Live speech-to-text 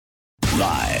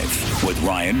Live with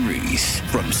Ryan Reese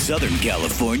from Southern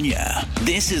California.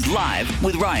 This is Live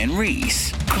with Ryan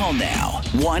Reese. Call now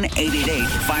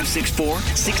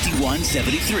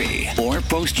 1-888-564-6173 or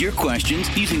post your questions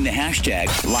using the hashtag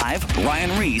Live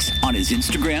Ryan Reese on his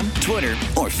Instagram, Twitter,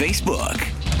 or Facebook.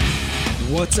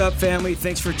 What's up, family?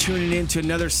 Thanks for tuning in to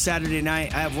another Saturday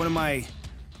night. I have one of my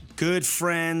good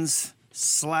friends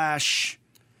slash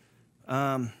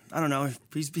I don't know.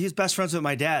 He's best friends with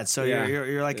my dad, so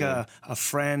you're like a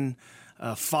friend,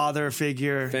 a father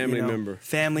figure,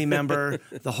 family member,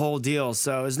 the whole deal.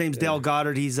 So his name's Dale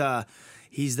Goddard. He's the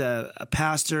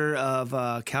pastor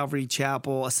of Calvary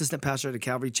Chapel, assistant pastor at the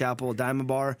Calvary Chapel Diamond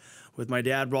Bar with my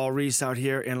dad, Raul Reese, out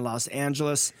here in Los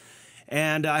Angeles.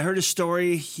 And I heard his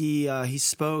story. He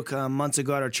spoke months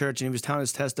ago at our church, and he was telling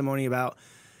his testimony about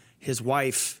his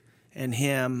wife and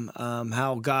him,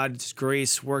 how God's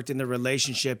grace worked in the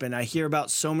relationship. And I hear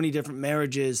about so many different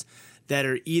marriages that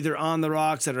are either on the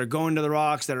rocks, that are going to the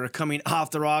rocks, that are coming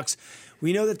off the rocks.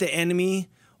 We know that the enemy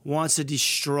wants to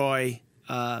destroy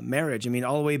marriage. I mean,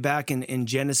 all the way back in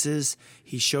Genesis,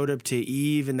 he showed up to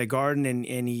Eve in the garden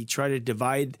and he tried to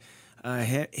divide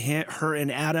her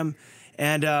and Adam.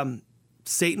 And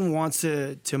Satan wants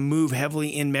to move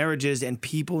heavily in marriages, and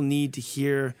people need to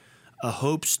hear a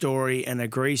hope story and a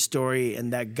grace story,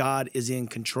 and that God is in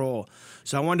control.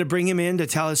 So I wanted to bring him in to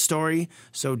tell his story.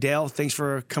 So Dale, thanks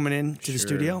for coming in to the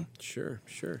studio. Sure.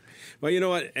 Well, you know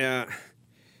what?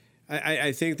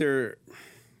 I think there,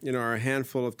 are a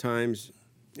handful of times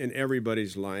in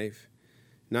everybody's life,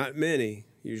 not many,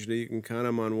 usually you can count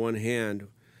them on one hand,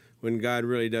 when God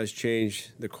really does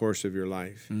change the course of your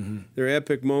life. Mm-hmm. There are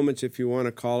epic moments, if you want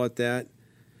to call it that,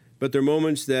 but they're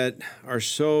moments that are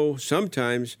so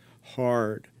sometimes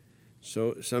hard,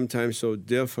 so sometimes so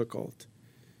difficult,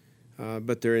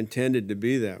 but they're intended to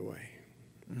be that way.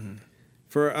 Mm-hmm.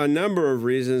 For a number of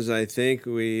reasons, I think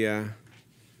we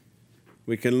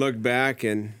can look back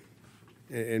and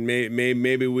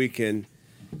maybe we can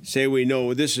say we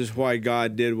know this is why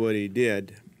God did what He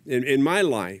did. In my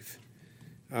life,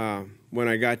 when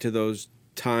I got to those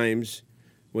times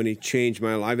when He changed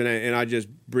my life, and I just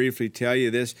briefly tell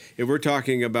you this: if we're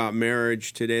talking about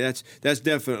marriage today, that's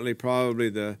definitely probably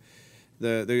the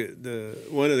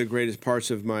one of the greatest parts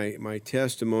of my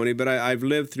testimony. But I've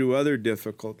lived through other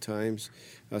difficult times,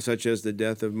 such as the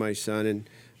death of my son in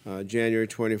January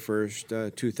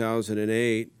 21st,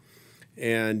 2008,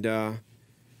 and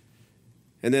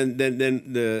then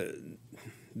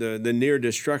the near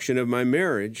destruction of my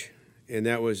marriage, and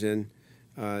that was in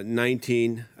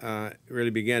really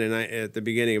began at the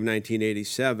beginning of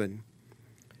 1987.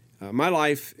 My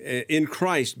life in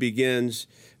Christ begins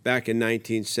back in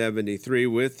 1973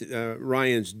 with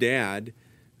Ryan's dad,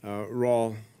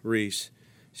 Raul Reese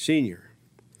Sr.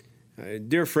 A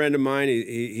dear friend of mine.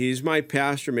 He's my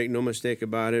pastor, make no mistake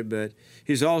about it, but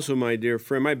he's also my dear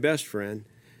friend, my best friend.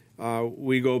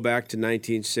 We go back to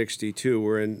 1962.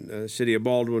 We're in the city of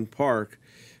Baldwin Park.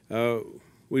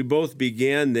 We both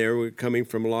began there. We're coming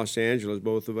from Los Angeles,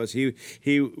 both of us.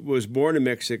 He was born in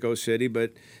Mexico City,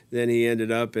 but then he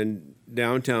ended up in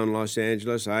downtown Los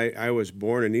Angeles. I was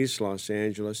born in East Los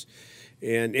Angeles.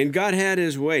 And God had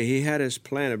His way. He had His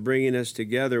plan of bringing us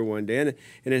together one day.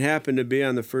 And it happened to be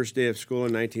on the first day of school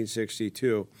in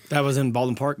 1962. That was in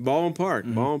Baldwin Park? Baldwin Park.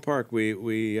 Mm-hmm. Baldwin Park.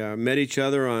 We met each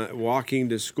other walking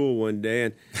to school one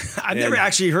day. I've never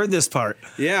actually heard this part.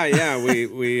 Yeah.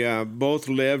 We both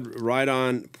lived right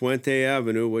on Puente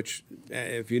Avenue, which,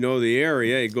 if you know the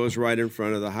area, it goes right in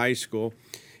front of the high school.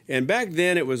 And back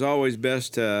then, it was always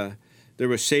best there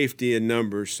was safety in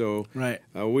numbers, so right.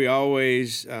 We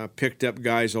always picked up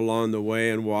guys along the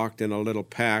way and walked in a little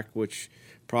pack, which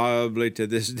probably to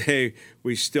this day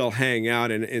we still hang out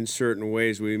in certain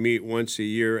ways. We meet once a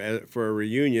year for a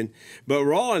reunion. But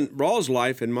Raul's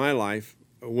life and my life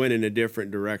went in a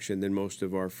different direction than most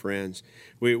of our friends.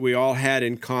 We all had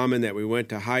in common that we went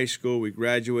to high school, we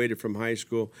graduated from high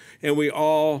school, and we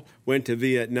all went to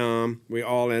Vietnam. We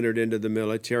all entered into the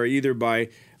military, either by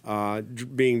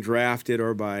being drafted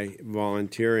or by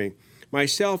volunteering.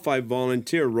 Myself, I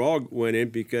volunteered. Raul went in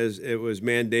because it was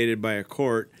mandated by a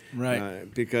court, right?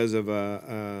 Because of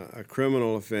a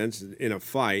criminal offense in a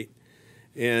fight,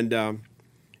 and so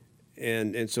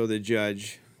the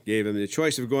judge gave him the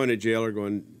choice of going to jail or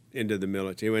going into the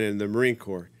military. He went into the Marine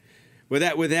Corps. With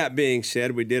that being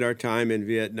said, we did our time in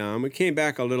Vietnam. We came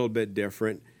back a little bit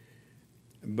different.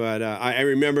 But I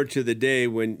remember to the day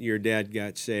when your dad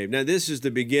got saved. Now, this is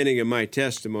the beginning of my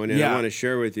testimony, and I want to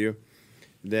share with you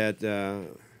that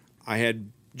I had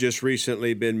just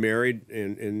recently been married,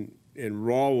 and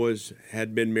Raul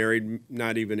had been married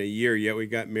not even a year yet. We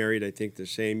got married, I think, the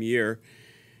same year.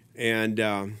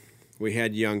 and we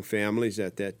had young families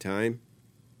at that time.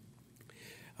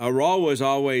 Raul was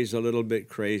always a little bit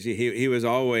crazy. He was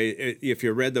always, if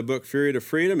you read the book Fury to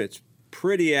Freedom, it's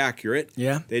pretty accurate.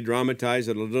 Yeah. They dramatize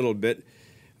it a little bit.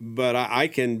 But I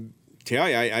can tell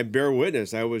you, I bear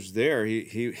witness. I was there.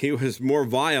 He was more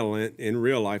violent in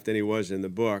real life than he was in the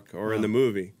book or in the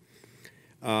movie.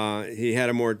 He had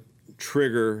a more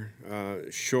trigger,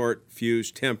 short,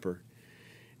 fused temper.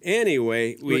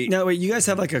 Anyway, you guys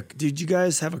have did you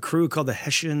guys have a crew called the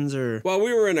Hessians or? Well,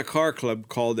 we were in a car club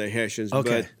called the Hessians,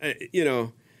 okay.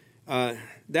 But,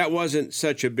 that wasn't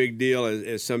such a big deal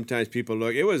as sometimes people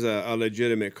look. It was a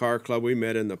legitimate car club. We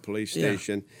met in the police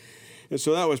station. And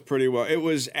so that was pretty well. It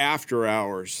was after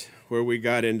hours where we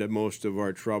got into most of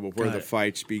our trouble, where the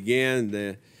fights began,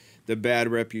 the bad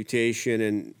reputation,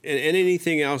 and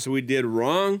anything else we did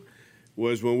wrong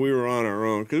was when we were on our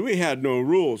own, because we had no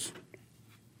rules.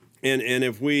 And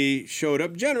if we showed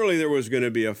up, generally there was going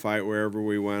to be a fight wherever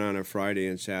we went on a Friday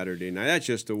and Saturday night. That's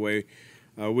just the way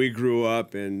we grew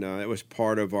up, and it was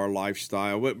part of our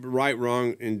lifestyle. Right,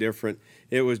 wrong, indifferent.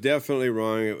 It was definitely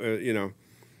wrong,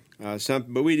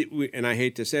 but we and I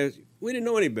hate to say it, we didn't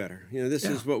know any better. This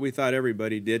is what we thought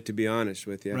everybody did, to be honest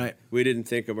with you. Right. We didn't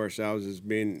think of ourselves as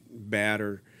being bad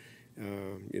or,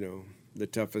 the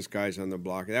toughest guys on the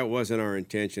block. That wasn't our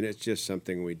intention. It's just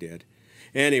something we did.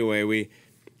 Anyway,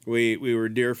 we were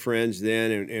dear friends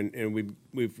then, and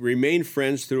we've remained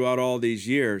friends throughout all these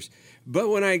years. But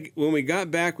when we got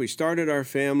back, we started our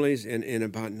families, and in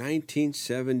about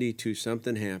 1972,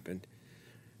 something happened.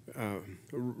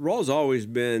 Raul's always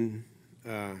been,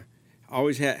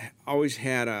 always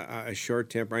had a short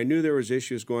temper. I knew there was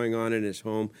issues going on in his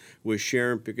home with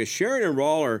Sharon, because Sharon and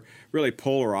Raul are really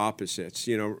polar opposites.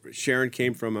 Sharon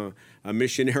came from a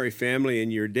missionary family,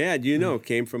 and your dad,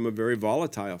 came from a very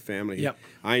volatile family. Yep.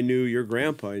 I knew your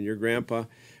grandpa, and your grandpa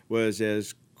was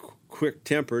as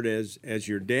quick-tempered as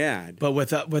your dad. But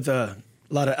with a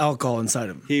lot of alcohol inside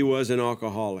him. He was an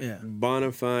alcoholic, yeah.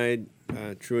 Bona fide,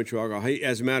 true and true alcohol.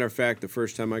 As a matter of fact, the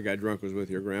first time I got drunk was with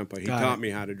your grandpa. He taught me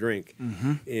how to drink,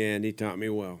 and he taught me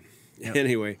well. Yep.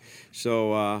 Anyway,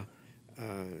 so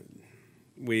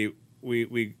we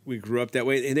grew up that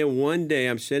way. And then one day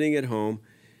I'm sitting at home,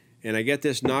 and I get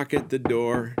this knock at the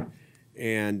door,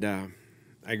 and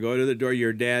I go to the door.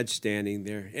 Your dad's standing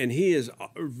there, and he is,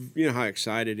 how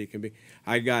excited he can be.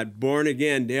 I got born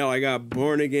again, Dale. I got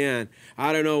born again.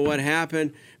 I don't know what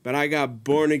happened, but I got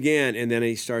born again. And then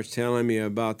he starts telling me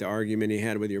about the argument he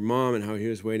had with your mom and how he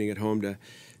was waiting at home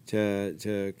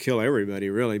to kill everybody,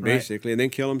 really, basically, and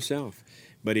then kill himself.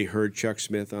 But he heard Chuck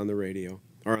Smith on the radio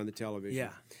or on the television.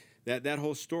 Yeah. That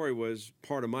whole story was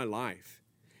part of my life.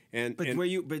 But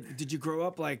did you grow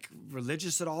up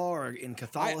religious at all, or in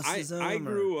Catholicism? I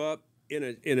grew up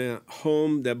in a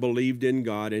home that believed in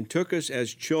God and took us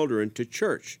as children to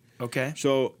church. Okay.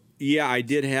 So I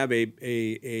did have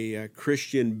a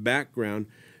Christian background,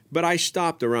 but I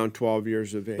stopped around 12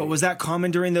 years of age. But was that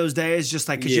common during those days? Just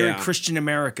because you're in Christian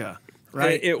America,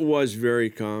 right? It was very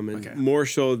common, more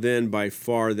so then by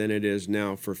far than it is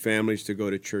now for families to go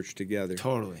to church together.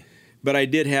 Totally. But I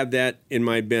did have that in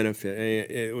my benefit.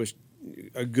 It was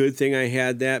a good thing I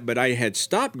had that, but I had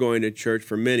stopped going to church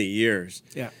for many years.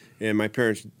 Yeah. And my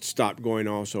parents stopped going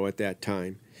also at that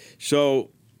time. So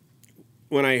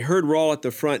when I heard Raul at the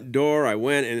front door, I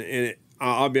went, and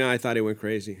I'll be honest, I thought he went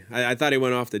crazy. I thought he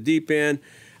went off the deep end.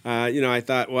 I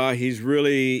thought, well, he's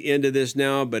really into this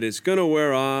now, but it's going to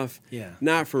wear off. Yeah.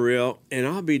 Not for real. And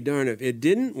I'll be darned if it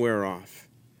didn't wear off.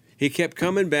 He kept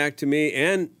coming back to me,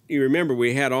 and you remember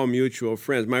we had all mutual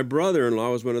friends. My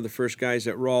brother-in-law was one of the first guys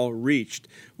that Raul reached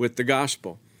with the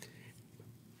gospel.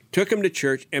 Took him to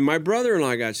church, and my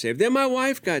brother-in-law got saved. Then my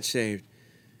wife got saved.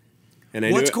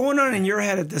 And what's going on in your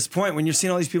head at this point when you're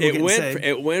seeing all these people getting saved?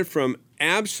 It went from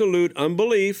absolute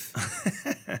unbelief,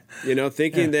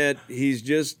 thinking that he's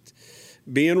just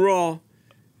being Raul,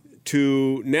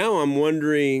 to now I'm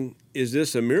wondering, is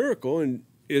this a miracle, and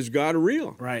is God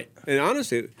real? Right. And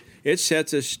honestly, it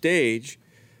sets a stage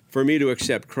for me to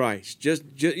accept Christ. Just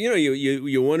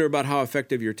you wonder about how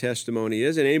effective your testimony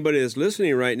is, and anybody that's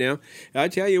listening right now, I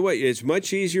tell you what, it's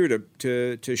much easier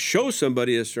to show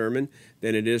somebody a sermon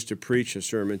than it is to preach a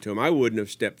sermon to them. I wouldn't have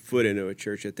stepped foot into a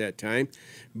church at that time,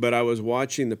 but I was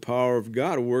watching the power of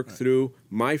God work through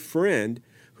my friend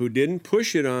who didn't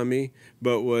push it on me,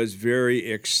 but was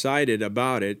very excited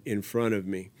about it in front of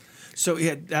me. So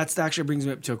that actually brings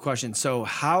me up to a question. So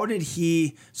how did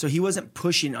he? So he wasn't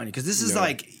pushing on you, because this is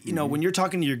when you're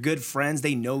talking to your good friends,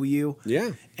 they know you.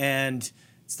 Yeah. And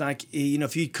It's like,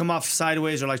 if you come off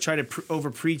sideways or like try to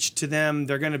over preach to them,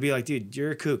 they're going to be like, dude,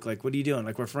 you're a kook. Like, what are you doing?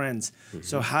 Like, we're friends. Mm-hmm.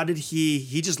 So how did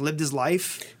he just lived his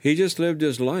life? He just lived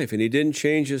his life, and he didn't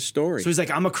change his story. So he's like,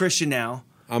 I'm a Christian now.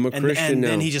 I'm a Christian now.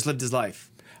 And then he just lived his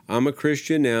life. I'm a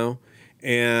Christian now.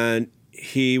 And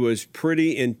he was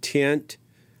pretty intent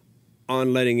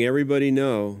on letting everybody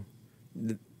know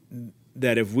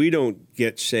that if we don't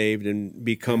get saved and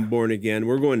become born again,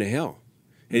 we're going to hell.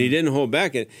 And he didn't hold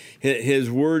back. His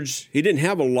words, he didn't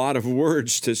have a lot of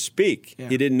words to speak. Yeah.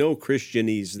 He didn't know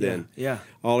Christianese then. Yeah.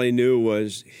 All he knew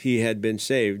was he had been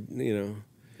saved, Yeah.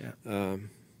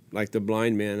 Like the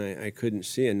blind man, I couldn't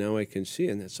see, and now I can see,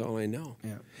 and that's all I know.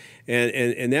 Yeah.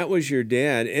 And that was your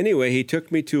dad. Anyway, he took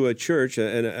me to a church,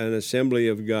 an Assembly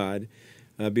of God,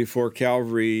 before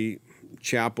Calvary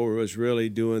Chapel was really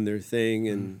doing their thing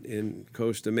in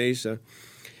Costa Mesa.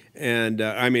 And,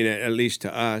 at least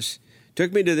to us.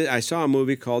 Took me to I saw a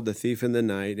movie called The Thief in the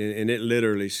Night, and it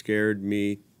literally scared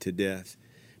me to death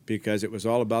because it was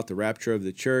all about the rapture of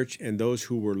the church and those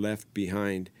who were left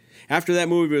behind. After that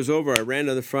movie was over, I ran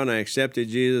to the front. I accepted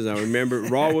Jesus. I remember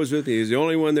Raul was with me. He was the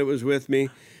only one that was with me.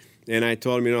 And I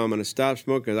told him, I'm going to stop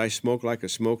smoking because I smoke like a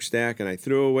smokestack. And I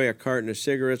threw away a carton of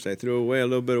cigarettes. I threw away a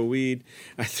little bit of weed.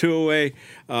 I threw away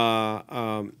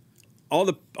all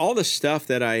the stuff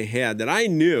that I had that I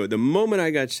knew the moment I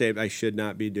got saved I should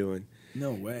not be doing.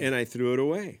 No way. And I threw it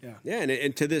away. Yeah. Yeah.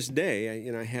 And to this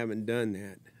day, I haven't done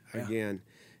that again.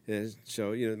 And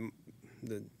so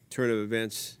the turn of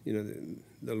events,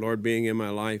 the Lord being in my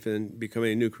life and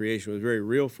becoming a new creation was very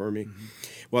real for me. Mm-hmm.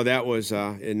 Well, that was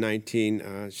in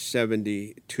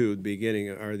 1972, the beginning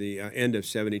or the end of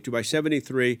 72. By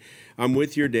 73, I'm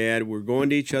with your dad. We're going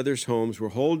to each other's homes. We're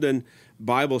holding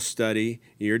Bible study.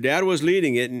 Your dad was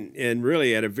leading it, and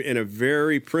really in a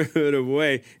very primitive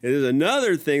way. And there's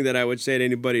another thing that I would say to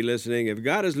anybody listening: if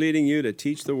God is leading you to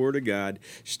teach the Word of God,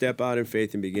 step out in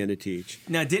faith and begin to teach.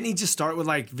 Now, didn't he just start with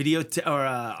like video or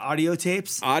audio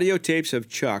tapes? Audio tapes of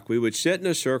Chuck. We would sit in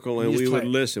a circle and we would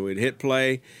listen. We'd hit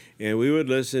play, and we would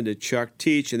listen to Chuck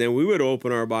teach, and then we would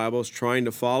open our Bibles trying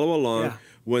to follow along. Yeah.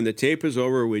 When the tape was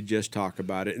over, we'd just talk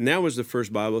about it. And that was the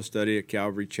first Bible study at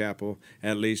Calvary Chapel,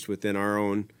 at least within our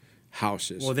own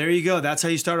houses. Well, there you go. That's how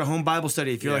you start a home Bible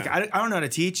study. If you're like, I don't know how to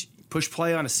teach, push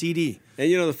play on a CD.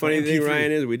 And the funny thing,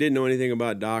 Ryan, is we didn't know anything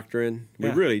about doctrine. We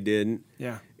really didn't.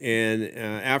 Yeah. And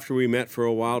after we met for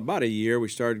a while, about a year, we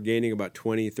started gaining about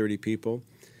 20, 30 people.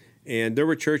 And there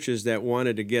were churches that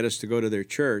wanted to get us to go to their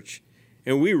church.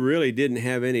 And we really didn't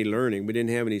have any learning. We didn't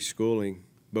have any schooling,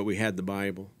 but we had the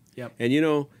Bible. Yep. And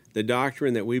the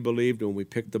doctrine that we believed when we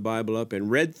picked the Bible up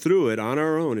and read through it on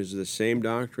our own is the same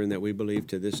doctrine that we believe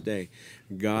to this day.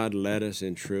 God led us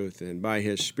in truth, and by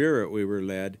His Spirit we were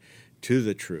led to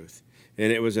the truth.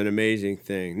 And it was an amazing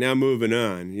thing. Now moving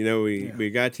on, we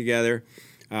got together.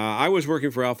 I was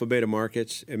working for Alpha Beta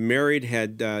Markets, and married,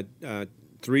 had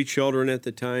 3 children at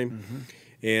the time,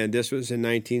 and this was in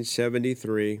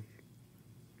 1973.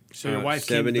 So your wife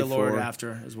came to the Lord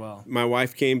after as well? My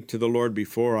wife came to the Lord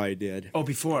before I did. Oh,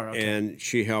 before, okay. And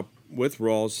she helped with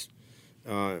Rawls'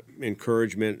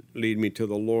 encouragement lead me to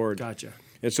the Lord. Gotcha.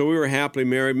 And so we were happily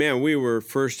married. Man, we were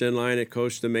first in line at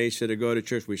Costa Mesa to go to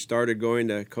church. We started going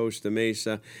to Costa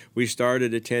Mesa. We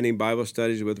started attending Bible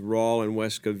studies with Rawl in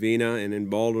West Covina and in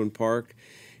Baldwin Park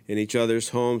in each other's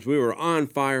homes. We were on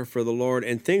fire for the Lord,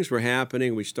 and things were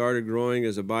happening. We started growing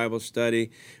as a Bible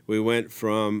study. We went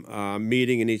from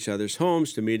meeting in each other's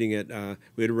homes to meeting at,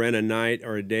 we'd rent a night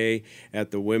or a day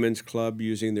at the Women's Club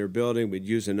using their building. We'd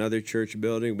use another church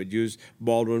building. We'd use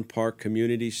Baldwin Park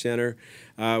Community Center.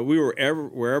 We were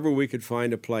wherever we could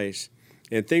find a place.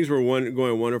 And things were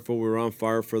going wonderful. We were on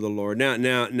fire for the Lord.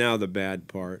 Now the bad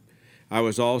part. I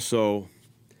was also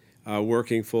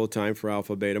working full-time for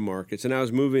Alpha Beta Markets, and I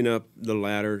was moving up the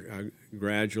ladder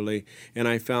gradually, and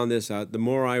I found this out. The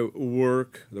more I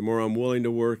work, the more I'm willing to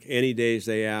work, any days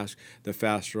they ask, the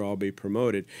faster I'll be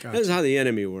promoted. Gotcha. This is how the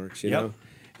enemy works, you know,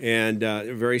 and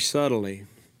very subtly.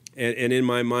 And in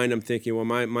my mind, I'm thinking, well,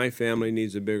 my family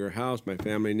needs a bigger house. My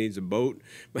family needs a boat.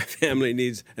 My family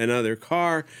needs another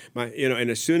car.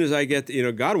 And as soon as I get,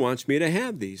 God wants me to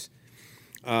have these.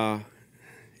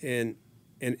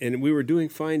 And we were doing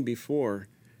fine before,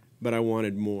 but I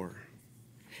wanted more.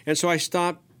 And so I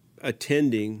stopped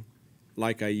attending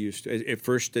like I used to. At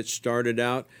first it started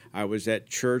out, I was at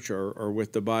church or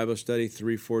with the Bible study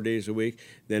 3-4 days a week.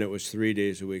 Then it was 3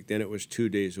 days a week. Then it was 2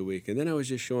 days a week. And then I was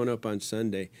just showing up on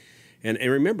Sunday. And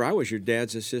remember, I was your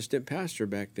dad's assistant pastor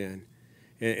back then.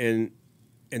 And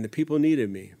the people needed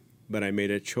me, but I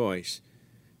made a choice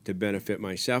to benefit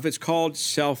myself. It's called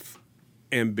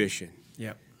self-ambition.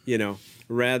 Yep.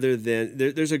 rather than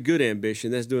there's a good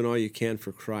ambition that's doing all you can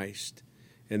for Christ,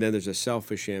 and then there's a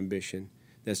selfish ambition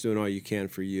that's doing all you can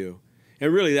for you.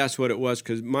 And really, that's what it was,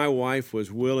 because my wife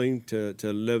was willing to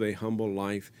live a humble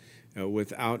life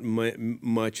without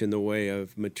much in the way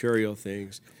of material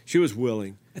things. She was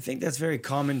willing. I think that's very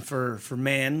common for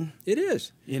men. It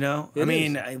is.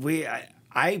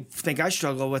 I think I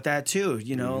struggle with that too.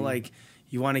 Like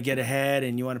you want to get ahead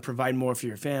and you want to provide more for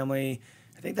your family.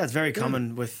 I think that's very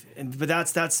common but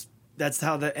that's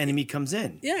how the enemy comes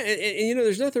in. Yeah, and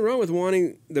there's nothing wrong with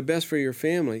wanting the best for your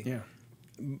family. Yeah.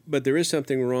 But there is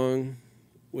something wrong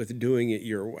with doing it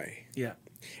your way. Yeah.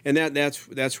 And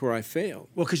that's where I failed.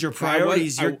 Well, because your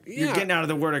priorities, you're getting out of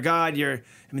the Word of God.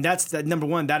 That's that number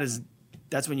one.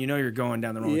 That's when you're going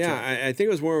down the wrong track. Yeah, I think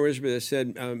it was Warren Wiersbe that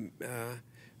said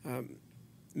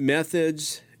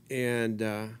methods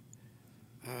and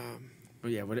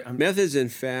methods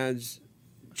and fads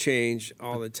change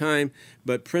all the time,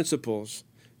 but principles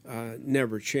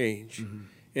never change. Mm-hmm.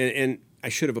 And I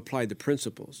should have applied the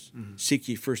principles. Mm-hmm. Seek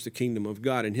ye first the kingdom of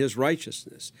God and his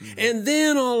righteousness. Mm-hmm. And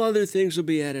then all other things will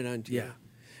be added unto you.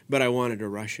 But I wanted to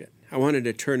rush it. I wanted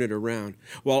to turn it around.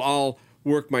 Well, I'll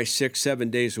work my 6-7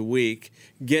 days a week,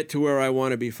 get to where I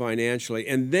want to be financially,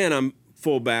 and then I'm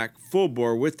full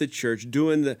bore with the church,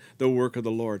 doing the work of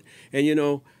the Lord. And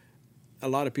a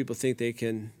lot of people think they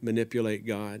can manipulate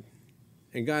God.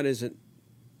 And God isn't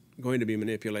going to be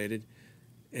manipulated.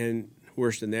 And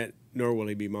worse than that, nor will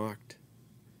he be mocked.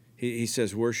 He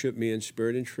says, worship me in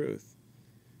spirit and truth,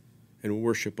 and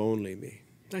worship only me.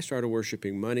 I started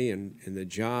worshiping money and the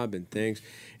job and things.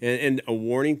 And a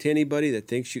warning to anybody that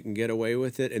thinks you can get away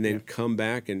with it and then come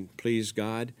back and please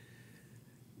God.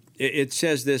 It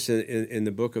says this in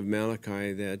the book of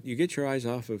Malachi, that you get your eyes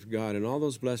off of God and all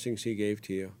those blessings he gave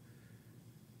to you,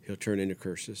 he'll turn into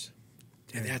curses.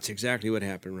 And that's exactly what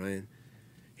happened, Ryan.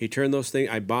 He turned those things.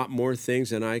 I bought more things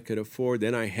than I could afford.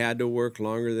 Then I had to work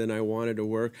longer than I wanted to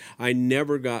work. I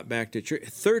never got back to church.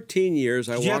 13 years.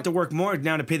 You have to work more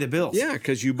now to pay the bills. Yeah,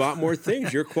 because you bought more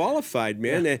things. You're qualified,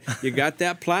 man. Yeah. You got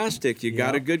that plastic. You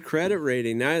got a good credit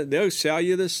rating. Now they'll sell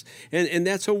you this. And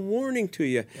that's a warning to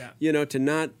you, to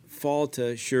not fall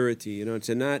to surety,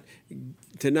 to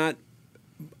not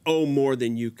owe more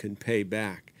than you can pay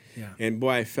back. Yeah. And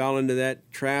boy, I fell into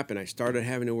that trap, and I started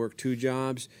having to work 2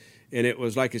 jobs. And it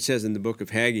was like it says in the book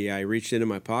of Haggai, I reached into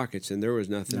my pockets and there was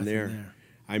nothing there.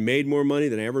 I made more money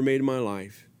than I ever made in my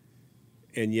life.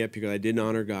 And yet, because I didn't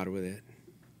honor God with it,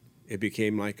 it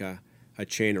became like a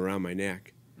chain around my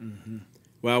neck. Mm-hmm.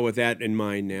 Well, with that in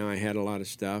mind now, I had a lot of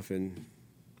stuff and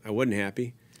I wasn't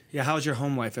happy. Yeah, how's your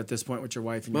home life at this point with your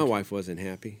wife? My wife wasn't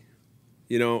happy.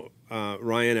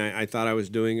 Ryan, I thought I was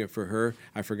doing it for her.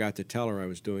 I forgot to tell her I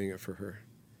was doing it for her.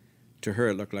 To her,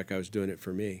 it looked like I was doing it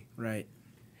for me. Right.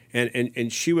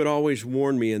 And she would always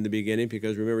warn me in the beginning,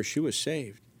 because remember, she was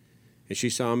saved. And she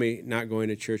saw me not going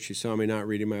to church. She saw me not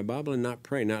reading my Bible and not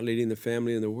praying, not leading the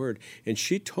family in the Word. And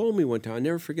she told me one time, I'll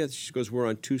never forget, she goes, we're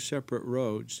on 2 separate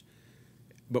roads,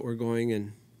 but we're going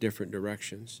in different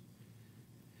directions.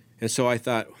 And so I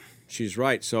thought, she's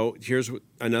right. So here's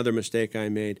another mistake I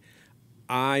made.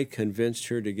 I convinced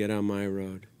her to get on my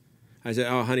road. I said,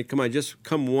 oh, honey, come on, just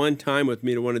come one time with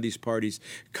me to one of these parties.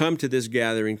 Come to this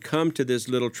gathering. Come to this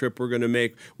little trip we're going to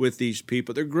make with these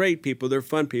people. They're great people. They're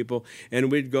fun people.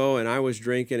 And we'd go, and I was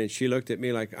drinking, and she looked at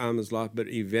me like I was lost. But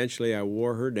eventually I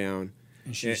wore her down.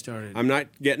 And she started. I'm not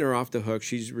getting her off the hook.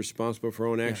 She's responsible for her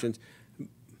own actions. Yeah.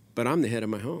 But I'm the head of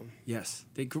my home. Yes.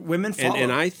 Women follow.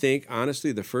 And I think,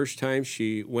 honestly, the first time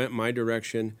she went my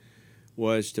direction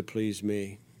was to please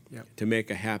me, to make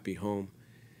a happy home.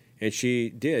 And she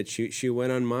did. She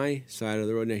went on my side of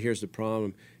the road. Now, here's the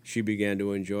problem. She began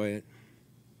to enjoy it.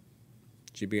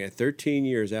 She began 13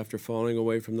 years after falling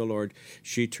away from the Lord.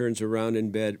 She turns around in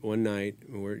bed one night,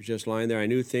 and we're just lying there. I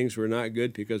knew things were not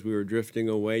good because we were drifting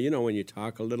away. When you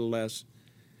talk a little less,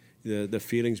 the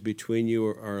feelings between you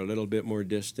are a little bit more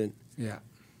distant. Yeah.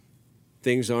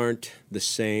 Things aren't the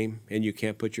same, and you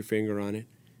can't put your finger on it.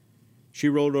 She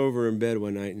rolled over in bed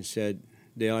one night and said,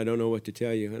 Dale, I don't know what to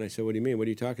tell you. And I said, what do you mean? What are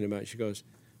you talking about? She goes,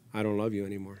 I don't love you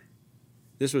anymore.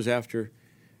 This was after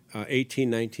 18,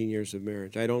 19 years of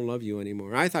marriage. I don't love you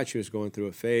anymore. I thought she was going through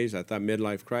a phase. I thought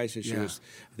midlife crisis. I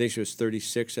think she was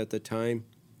 36 at the time.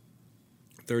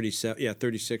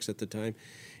 36 at the time.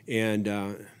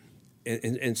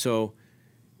 And so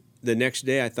the next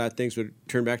day I thought things would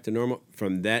turn back to normal.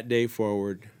 From that day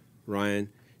forward, Ryan,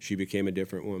 she became a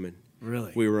different woman.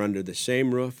 Really? We were under the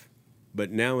same roof. But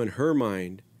now in her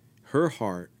mind, her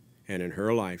heart, and in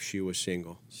her life, she was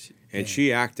single. And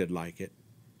she acted like it.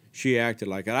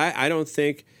 I don't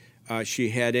think she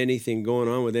had anything going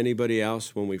on with anybody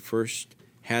else when we first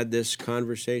had this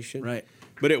conversation. Right.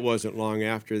 But it wasn't long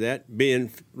after that.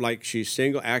 Being like she's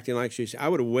single, acting like I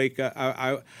would wake up.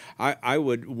 I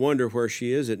would wonder where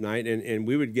she is at night, and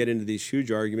we would get into these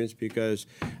huge arguments because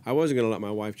I wasn't going to let my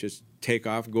wife just take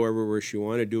off, go everywhere she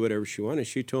wanted, do whatever she wanted.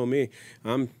 She told me,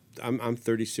 I'm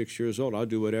 36 years old. I'll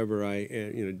do whatever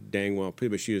I dang well please.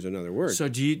 But she used another word. So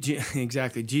do you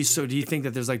exactly? Do you think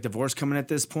that there's like divorce coming at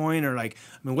this point, or like,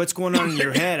 I mean, what's going on in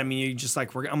your head? I mean, you just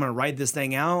like, I'm going to write this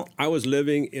thing out. I was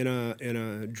living in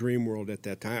a dream world at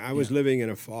that time. I was living in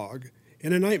a fog,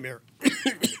 in a nightmare.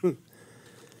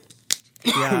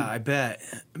 Yeah, I bet.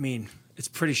 I mean, it's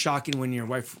pretty shocking when your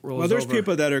wife rolls over. Well, there's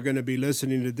people that are going to be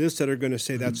listening to this that are going to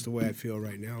say that's the way I feel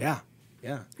right now. Yeah.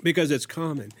 Yeah. Because it's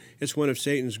common. It's one of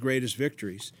Satan's greatest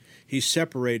victories. He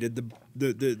separated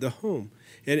the home.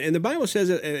 And the Bible says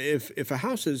that if a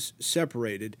house is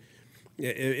separated,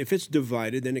 if it's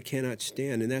divided, then it cannot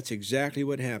stand. And that's exactly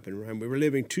what happened, right? We were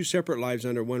living two separate lives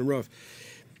under one roof.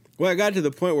 Well, I got to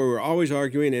the point where we were always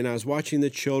arguing, and I was watching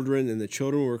the children, and the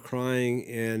children were crying,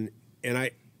 and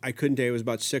I couldn't tell you. It was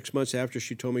about 6 months after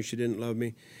she told me she didn't love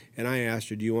me. And I asked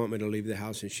her, do you want me to leave the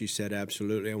house? And she said,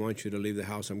 absolutely. I want you to leave the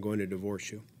house. I'm going to divorce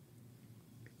you.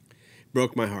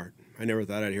 Broke my heart. I never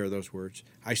thought I'd hear those words.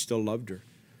 I still loved her.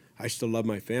 I still love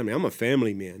my family. I'm a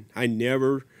family man. I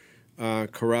never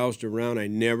caroused around. I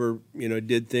never,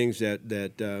 did things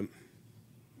that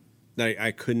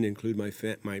I couldn't include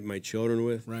my children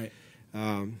with. Right.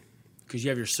 Because you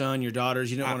have your son, your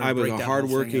daughters. You don't want to I was break a that whole thing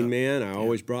hardworking up. man. I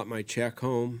always brought my check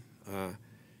home.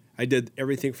 I did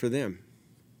everything for them.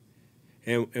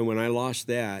 And when I lost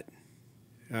that,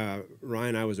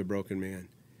 Ryan, I was a broken man.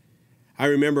 I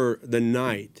remember the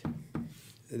night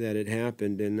that it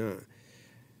happened, and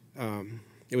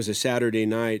it was a Saturday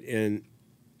night, and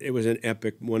it was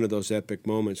one of those epic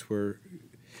moments where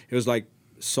it was like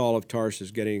Saul of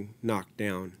Tarsus getting knocked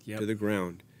down to the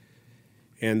ground.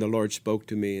 And the Lord spoke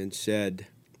to me and said,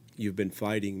 you've been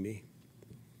fighting me.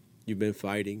 You've been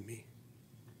fighting me.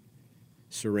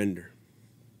 Surrender.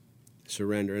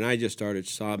 And I just started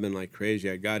sobbing like crazy.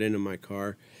 I got into my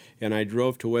car, and I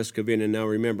drove to West Covina. Now,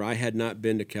 remember, I had not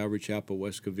been to Calvary Chapel,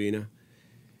 West Covina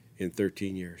in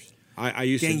 13 years. I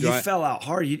used to drive. You fell out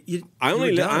hard. I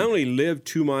only lived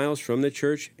 2 miles from the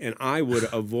church, and I would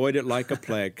avoid it like a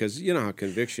plague because you know how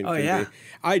conviction can be.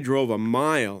 I drove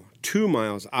 2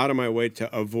 miles out of my way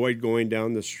to avoid going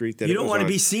down the street that you don't want to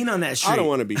be seen on that street. I don't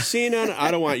want to be seen on it. I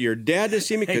don't want your dad to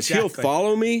see me because he'll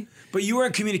follow me. But you were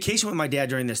in communication with my dad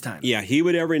during this time. Yeah, he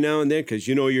would every now and then because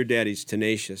your daddy's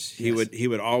tenacious. He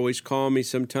would always call me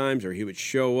sometimes, or he would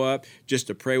show up just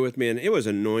to pray with me, and it was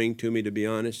annoying to me, to be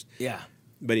honest. Yeah.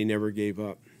 But he never gave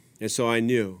up. And so I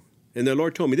knew. And the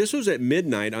Lord told me, this was at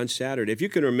midnight on Saturday. If you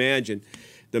can imagine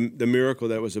the miracle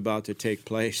that was about to take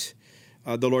place,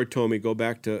 the Lord told me, go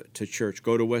back to church,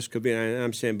 go to West Covina. And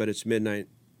I'm saying, but it's midnight.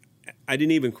 I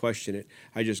didn't even question it.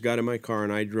 I just got in my car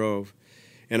and I drove.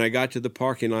 And I got to the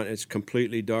parking lot, and it's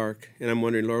completely dark. And I'm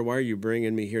wondering, Lord, why are you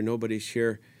bringing me here? Nobody's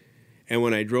here. And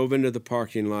when I drove into the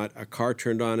parking lot, a car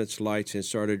turned on its lights and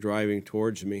started driving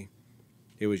towards me.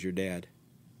 It was your dad.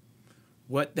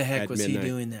 What the heck was he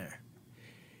doing there?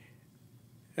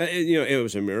 It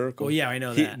was a miracle. Well, yeah, I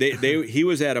know that. He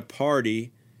was at a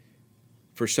party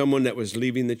for someone that was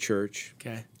leaving the church.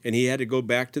 Okay. And he had to go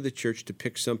back to the church to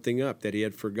pick something up that he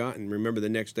had forgotten. Remember, the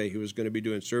next day he was going to be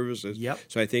doing services. Yep.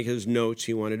 So I think his notes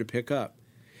he wanted to pick up.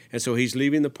 And so he's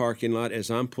leaving the parking lot.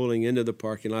 As I'm pulling into the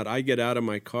parking lot, I get out of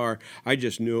my car. I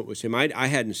just knew it was him. I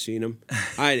hadn't seen him.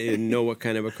 I didn't know what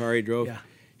kind of a car he drove. Yeah.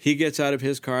 He gets out of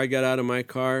his car. I get out of my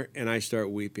car, and I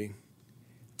start weeping.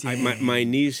 My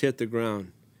knees hit the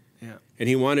ground. Yeah. And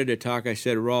he wanted to talk. I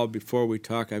said, Raul, before we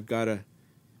talk, I've got to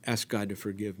ask God to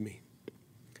forgive me.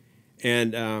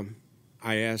 And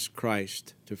I asked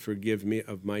Christ to forgive me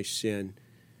of my sin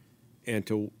and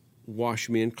to wash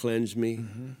me and cleanse me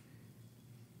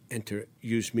and to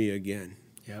use me again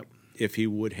if he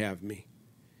would have me.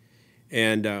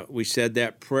 And we said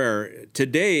that prayer.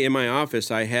 Today in my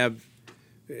office, I have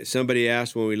somebody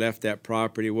asked when we left that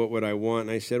property, what would I want?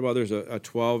 And I said, well, there's a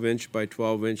 12-inch by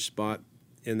 12-inch spot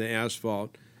in the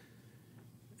asphalt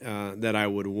that I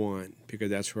would want because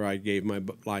that's where I gave my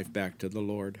life back to the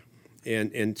Lord.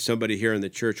 And somebody here in the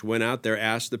church went out there,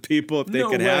 asked the people if they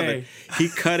could have it. He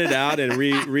cut it out and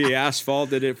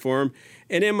re-asphalted it for them.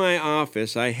 And in my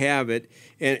office, I have it.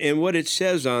 And what it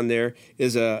says on there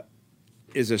is a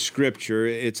scripture.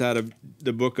 It's out of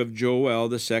the book of Joel,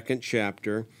 the 2nd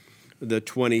chapter, the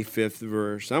 25th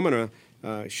verse. I'm going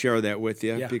to share that with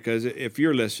you because if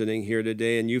you're listening here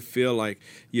today and you feel like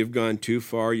you've gone too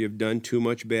far, you've done too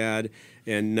much bad,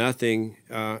 and nothing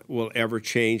will ever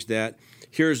change that.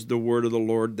 Here's the word of the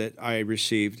Lord that I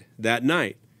received that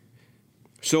night.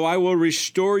 So I will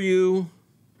restore you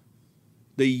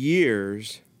the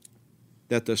years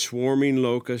that the swarming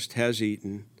locust has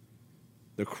eaten,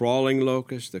 the crawling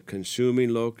locust, the consuming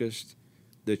locust,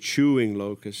 the chewing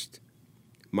locust,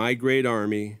 my great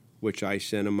army, which I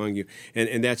sent among you.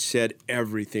 And that said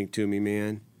everything to me,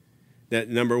 man. That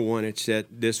number one, it said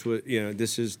this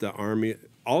is the army.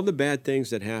 All the bad things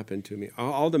that happened to me,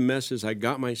 all the messes I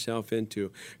got myself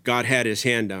into, God had his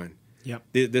hand on. Yep.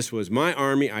 This was my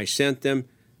army. I sent them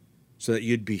so that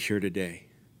you'd be here today.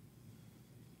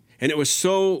 And it was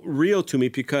so real to me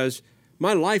because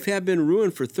my life had been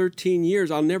ruined for 13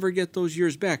 years. I'll never get those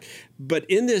years back. But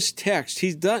in this text,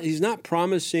 he's not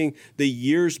promising the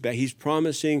years back. He's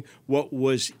promising what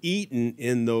was eaten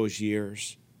in those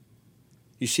years.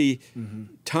 You see,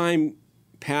 time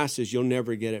passes. You'll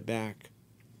never get it back.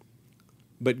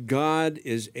 But God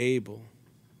is able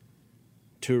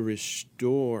to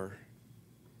restore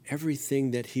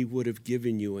everything that he would have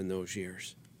given you in those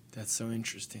years. That's so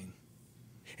interesting.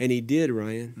 And he did,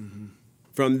 Ryan.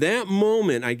 From that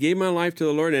moment, I gave my life to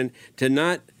the Lord, and to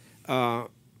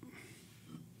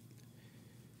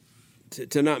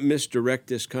not misdirect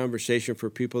this conversation for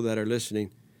people that are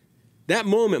listening. That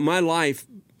moment, my life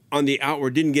on the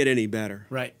outward didn't get any better.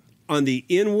 Right. On the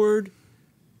inward,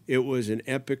 it was an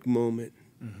epic moment.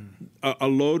 A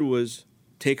load was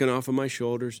taken off of my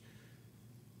shoulders,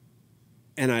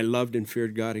 and I loved and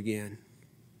feared God again.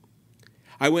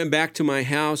 I went back to my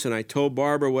house and I told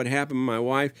Barbara what happened to my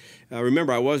wife.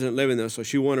 Remember, I wasn't living there, so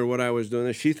she wondered what I was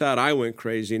doing. She thought I went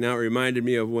crazy. Now it reminded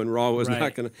me of when Raw was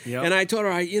not going to. Yep. And I told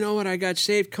her, you know what, I got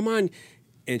saved. Come on.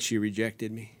 And she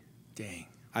rejected me. Dang.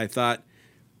 I thought,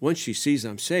 once she sees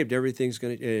I'm saved, everything's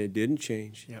going to. It didn't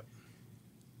change. Yep.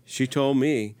 She told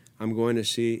me, I'm going to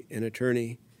see an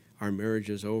attorney. Our marriage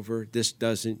is over. This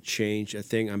doesn't change a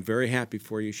thing. I'm very happy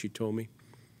for you, she told me.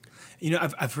 You know,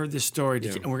 I've heard this story,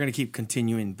 and we're going to keep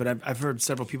continuing, but I've heard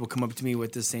several people come up to me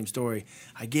with this same story.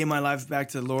 I gave my life back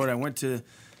to the Lord. I went to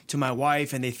my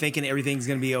wife, and they thinking everything's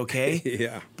going to be okay.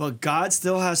 Yeah. But God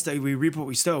still has to, we reap what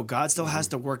we sow. God still has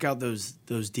to work out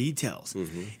those details.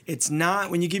 It's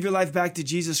not, when you give your life back to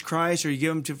Jesus Christ or you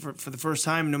give him for the first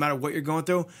time, no matter what you're going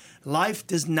through, life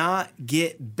does not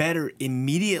get better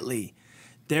immediately.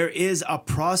 There is a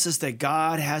process that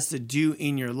God has to do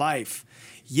in your life.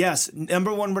 Yes,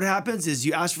 number one, what happens is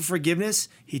you ask for forgiveness.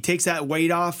 He takes that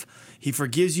weight off. He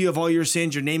forgives you of all your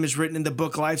sins. Your name is written in the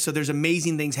book of life. So there's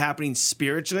amazing things happening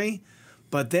spiritually.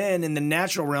 But then in the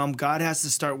natural realm, God has to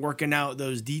start working out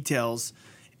those details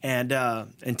and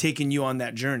taking you on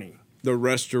that journey. The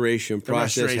restoration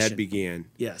process had began.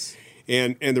 Yes.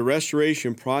 And the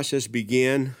restoration process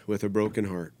began with a broken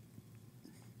heart.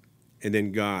 And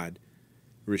then God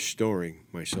restoring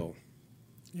my soul.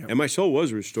 Yep. And my soul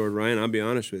was restored, Ryan, I'll be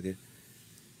honest with you.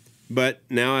 But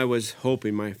now I was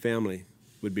hoping my family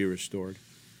would be restored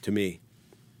to me.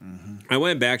 I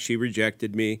went back, she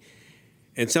rejected me.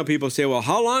 And some people say, well,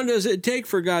 how long does it take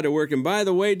for God to work? And by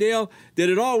the way, Dale, did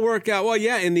it all work out? Well,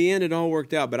 yeah, in the end it all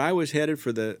worked out. But I was headed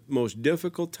for the most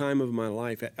difficult time of my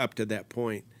life up to that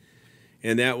point.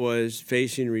 And that was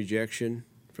facing rejection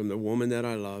from the woman that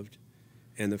I loved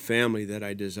and the family that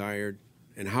I desired,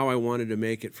 and how I wanted to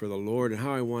make it for the Lord and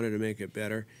how I wanted to make it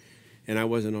better, and I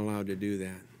wasn't allowed to do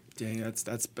that. Dang,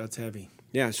 that's heavy.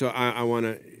 Yeah, so I want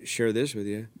to share this with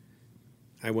you.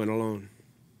 I went alone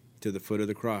to the foot of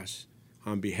the cross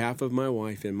on behalf of my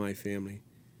wife and my family.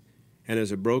 And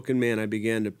as a broken man, I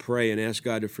began to pray and ask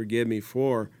God to forgive me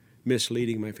for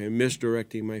misleading my family,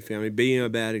 misdirecting my family, being a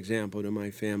bad example to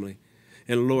my family.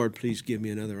 And Lord, please give me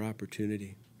another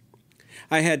opportunity.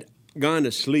 I had gone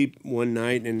to sleep one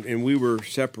night, and we were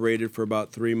separated for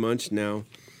about 3 months now,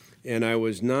 and I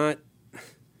was not,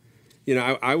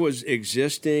 I was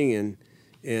existing,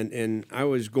 and I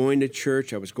was going to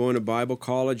church. I was going to Bible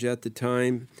college at the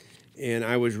time, and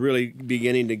I was really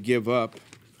beginning to give up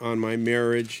on my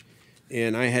marriage,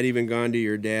 and I had even gone to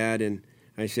your dad, and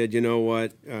I said, you know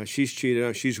what, she's cheated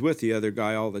on, she's with the other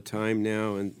guy all the time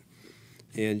now,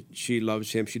 and she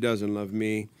loves him, she doesn't love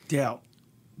me. Dale,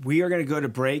 we are going to go to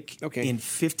break in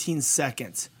 15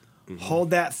 seconds. Hold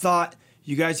that thought.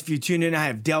 You guys, if you tune in, I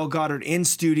have Dale Goddard in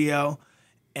studio,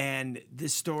 and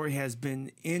this story has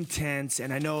been intense,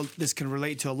 and I know this can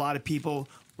relate to a lot of people.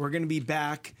 We're going to be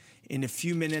back in a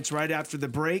few minutes right after the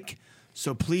break,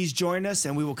 so please join us,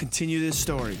 and we will continue this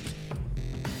story.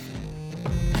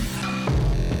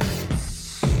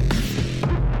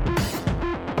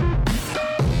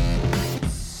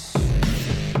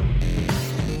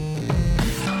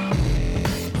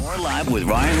 with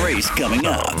Ryan Reese coming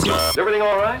up. Is everything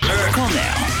all right? Call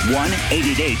now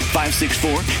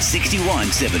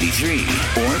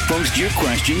 1-888-564-6173 or post your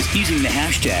questions using the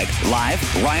hashtag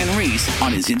 #LiveRyanReese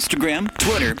on his Instagram,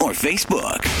 Twitter, or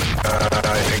Facebook.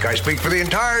 I think I speak for the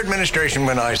entire administration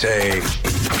when I say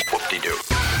whoop-de-doo.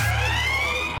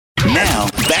 Now,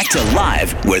 back to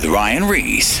Live with Ryan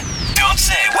Reese. Don't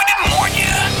say we didn't warn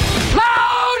you.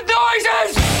 Loud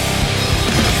noises!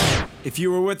 If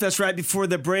you were with us right before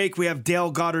the break, we have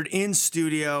Dale Goddard in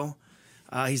studio.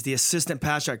 He's the assistant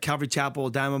pastor at Calvary Chapel,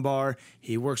 Diamond Bar.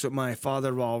 He works with my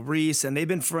father-in-law, Reese, and they've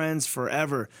been friends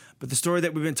forever. But the story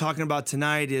that we've been talking about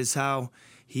tonight is how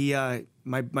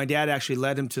my dad actually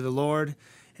led him to the Lord.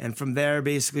 And from there,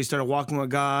 basically started walking with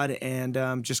God and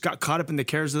just got caught up in the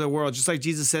cares of the world. Just like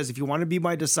Jesus says, if you want to be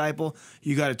my disciple,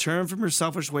 you got to turn from your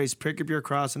selfish ways, pick up your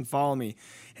cross, and follow me.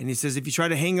 And he says, if you try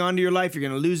to hang on to your life, you're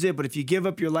going to lose it. But if you give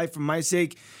up your life for my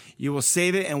sake, you will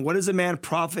save it. And what does a man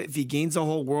profit if he gains the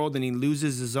whole world and he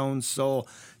loses his own soul?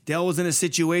 Dale was in a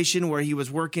situation where he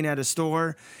was working at a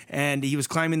store and he was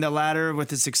climbing the ladder with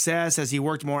his success as he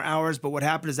worked more hours. But what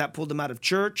happened is that pulled him out of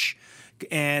church.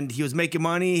 And he was making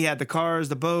money. He had the cars,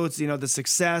 the boats, the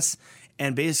success.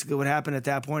 And basically what happened at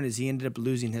that point is he ended up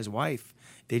losing his wife.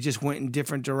 They just went in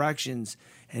different directions.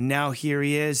 And now here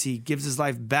he is. He gives his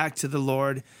life back to the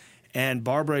Lord. And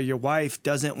Barbara, your wife,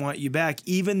 doesn't want you back,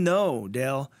 even though,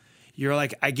 Dale, you're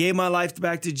like, I gave my life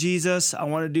back to Jesus. I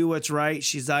want to do what's right.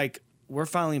 She's like, we're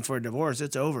filing for a divorce.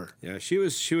 It's over. Yeah, she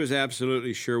was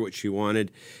absolutely sure what she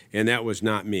wanted, and that was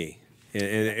not me. And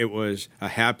it was a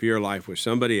happier life with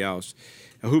somebody else,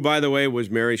 who, by the way, was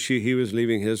married. He was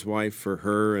leaving his wife for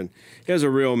her, and it was a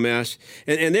real mess.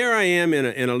 And there I am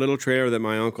in a little trailer that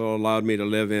my uncle allowed me to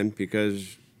live in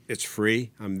because it's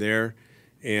free. I'm there,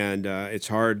 and it's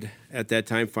hard at that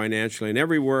time financially. And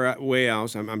every way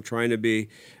else, I'm trying to be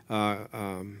a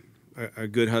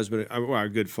good husband, well, a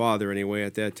good father anyway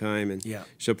at that time, and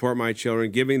support my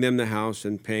children, giving them the house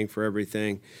and paying for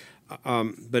everything.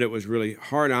 But it was really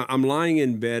hard. I'm lying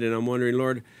in bed and I'm wondering,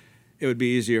 Lord, it would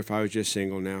be easier if I was just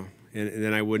single now. And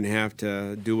then I wouldn't have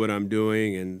to do what I'm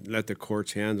doing and let the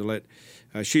courts handle it.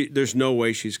 There's no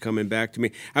way she's coming back to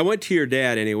me. I went to your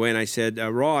dad anyway and I said,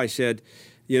 I said,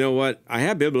 you know what? I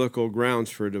have biblical grounds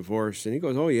for a divorce. And he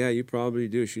goes, oh, yeah, you probably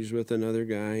do. She's with another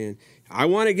guy. And I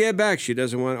want to get back. She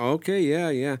doesn't want, okay,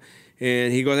 yeah.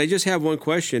 And he goes, I just have one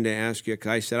question to ask you. 'Cause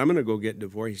I said, I'm going to go get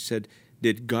divorced. He said,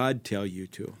 did God tell you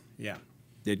to? Yeah.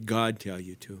 Did God tell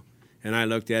you to? And I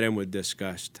looked at him with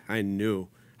disgust. I knew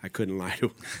I couldn't lie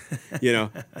to him,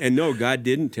 And no, God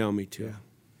didn't tell me to. Yeah.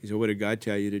 He said, what did God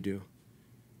tell you to do?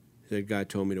 He said, God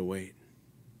told me to wait.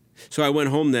 So I went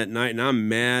home that night, and I'm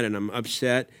mad, and I'm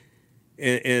upset,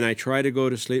 and I tried to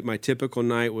go to sleep. My typical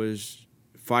night was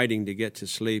fighting to get to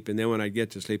sleep, and then when I'd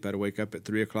get to sleep, I'd wake up at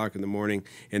 3 o'clock in the morning,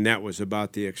 and that was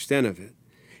about the extent of it.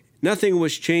 Nothing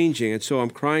was changing, and so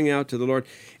I'm crying out to the Lord.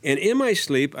 And in my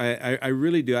sleep, I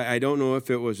really do. I don't know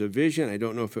if it was a vision. I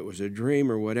don't know if it was a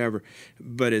dream or whatever.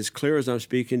 But as clear as I'm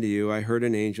speaking to you, I heard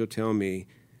an angel tell me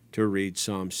to read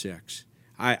Psalm 6.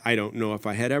 I don't know if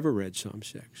I had ever read Psalm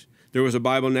 6. There was a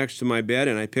Bible next to my bed,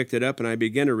 and I picked it up, and I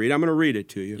began to read. I'm going to read it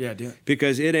to you. Yeah, do it.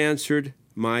 Because it answered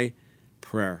my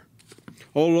prayer.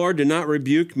 O Lord, do not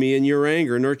rebuke me in your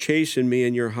anger, nor chasten me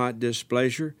in your hot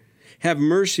displeasure. Have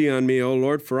mercy on me, O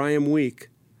Lord, for I am weak.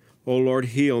 O Lord,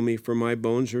 heal me, for my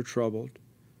bones are troubled.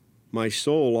 My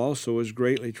soul also is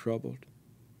greatly troubled.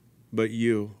 But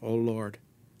you, O Lord,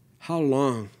 how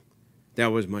long?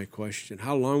 That was my question.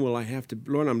 How long will I have to?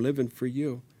 Lord, I'm living for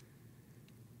you.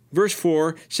 Verse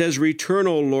 4 says, return,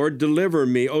 O Lord, deliver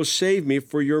me. O save me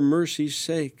for your mercy's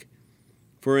sake.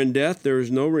 For in death there is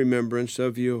no remembrance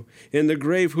of you. In the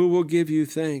grave who will give you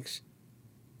thanks?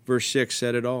 Verse 6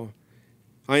 said it all.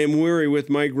 I am weary with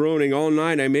my groaning. All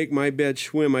night I make my bed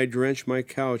swim. I drench my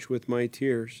couch with my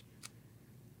tears.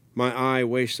 My eye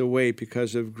wastes away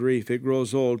because of grief. It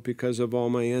grows old because of all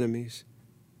my enemies.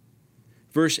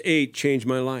 Verse 8 changed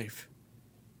my life.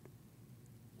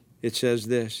 It says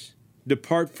this,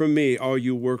 depart from me, all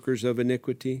you workers of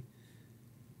iniquity,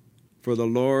 for the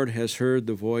Lord has heard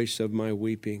the voice of my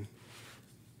weeping.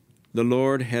 The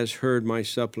Lord has heard my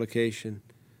supplication.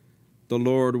 The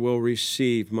Lord will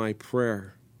receive my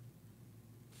prayer.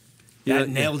 That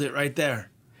nailed it right there.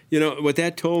 What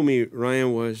that told me,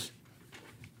 Ryan, was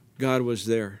God was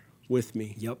there with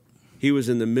me. Yep. He was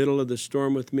in the middle of the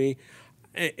storm with me.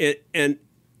 And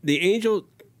the angel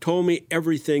told me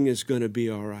everything is going to be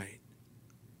all right.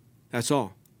 That's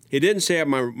all. He didn't say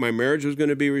my marriage was going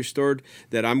to be restored,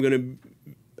 that I'm going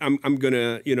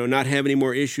to not have any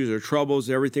more issues or troubles.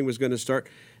 Everything was going to start.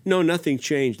 No, nothing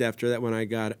changed after that when I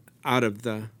got out of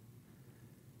the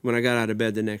when I got out of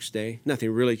bed the next day.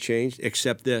 Nothing really changed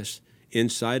except this.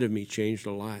 Inside of me changed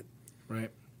a lot.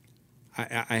 Right.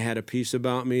 I had a peace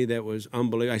about me that was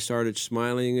unbelievable. I started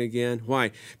smiling again.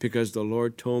 Why? Because the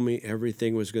Lord told me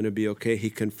everything was going to be okay. He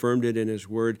confirmed it in His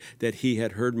Word that He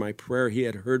had heard my prayer. He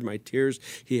had heard my tears.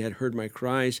 He had heard my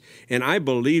cries. And I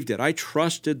believed it. I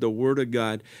trusted the Word of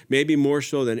God, maybe more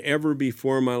so than ever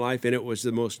before in my life, and it was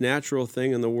the most natural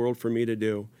thing in the world for me to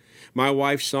do. My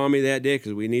wife saw me that day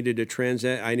because we needed to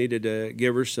transact. I needed to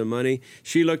give her some money.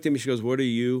 She looked at me. She goes, "What are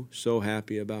you so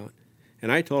happy about?" And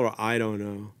I told her, "I don't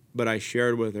know." But I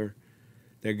shared with her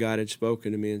that God had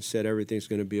spoken to me and said everything's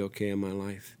going to be okay in my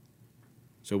life.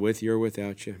 So with you or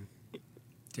without you.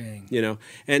 Dang. You know,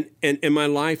 and in my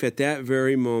life at that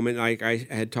very moment, like I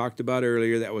had talked about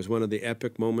earlier, that was one of the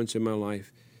epic moments in my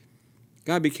life.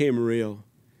 God became real,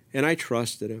 and I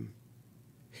trusted Him.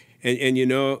 And you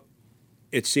know,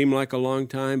 it seemed like a long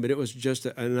time, but it was just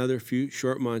another few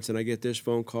short months, and I get this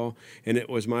phone call, and it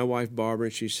was my wife, Barbara,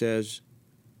 and she says,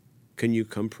 "Can you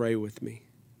come pray with me?"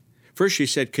 First she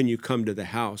said, "Can you come to the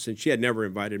house?" And she had never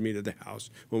invited me to the house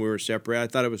when we were separated. I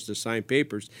thought it was to sign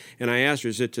papers. And I asked her,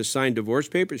 "Is it to sign divorce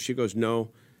papers?" She goes,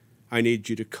 "No, I need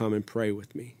you to come and pray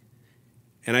with me."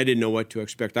 And I didn't know what to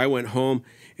expect. I went home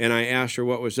and I asked her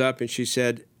what was up, and she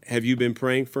said, "Have you been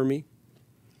praying for me?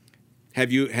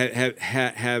 Have you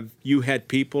had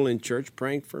people in church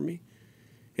praying for me?"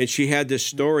 And she had this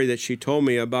story that she told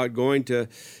me about going to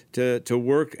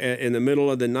work in the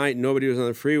middle of the night. Nobody was on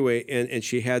the freeway, and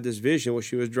she had this vision while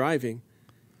she was driving.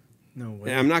 No way.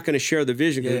 And I'm not going to share the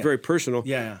vision because it's very personal.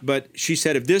 Yeah. But she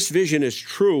said, if this vision is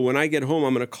true, when I get home,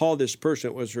 I'm going to call this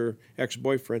person. It was her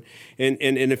ex-boyfriend. And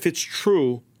if it's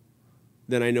true,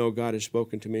 then I know God has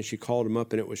spoken to me. And she called him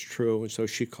up, and it was true. And so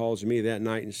she calls me that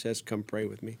night and says, "Come pray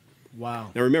with me."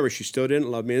 Wow. Now remember, she still didn't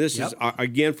love me. And this is,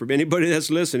 again, for anybody that's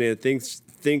listening, things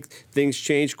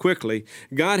change quickly.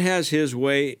 God has His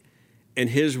way, and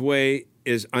His way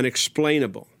is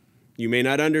unexplainable. You may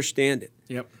not understand it.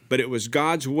 Yep. But it was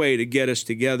God's way to get us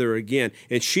together again.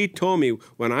 And she told me,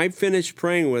 when I finished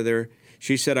praying with her,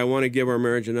 she said, "I want to give our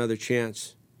marriage another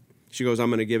chance." She goes, "I'm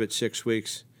going to give it 6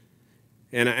 weeks."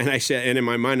 And I said, and in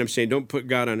my mind, I'm saying, don't put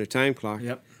God on a time clock.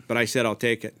 Yep. But I said, I'll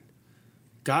take it.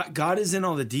 God is in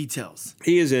all the details.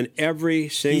 He is in every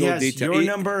single detail. He has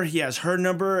your number, He has her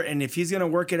number, and if He's going to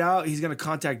work it out, He's going to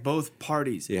contact both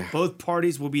parties. Yeah. Both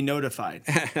parties will be notified.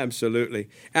 Absolutely.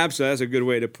 Absolutely. That's a good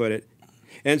way to put it.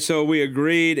 And so we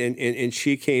agreed, and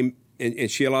she came,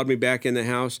 and she allowed me back in the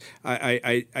house.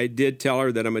 I did tell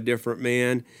her that I'm a different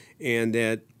man, and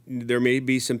that there may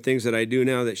be some things that I do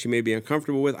now that she may be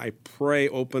uncomfortable with. I pray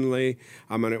openly.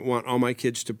 I'm going to want all my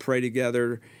kids to pray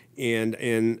together.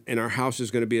 And our house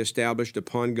is going to be established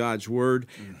upon God's word.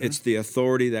 Mm-hmm. It's the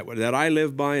authority that I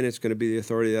live by, and it's going to be the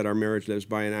authority that our marriage lives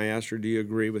by. And I asked her, "Do you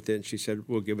agree with it?" And she said,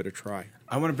 "We'll give it a try."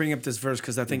 I want to bring up this verse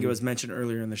because I think it was mentioned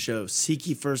earlier in the show. "Seek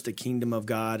ye first the kingdom of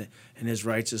God and His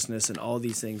righteousness, and all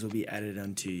these things will be added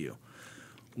unto you."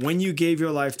 When you gave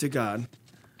your life to God,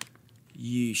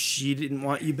 she didn't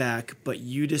want you back, but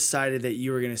you decided that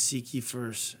you were going to seek ye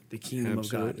first the kingdom of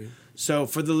God. So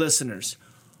for the listeners,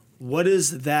 what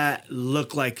does that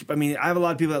look like? I mean, I have a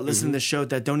lot of people that listen to the show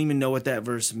that don't even know what that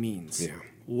verse means. Yeah.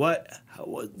 What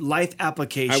life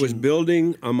application? I was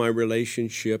building on my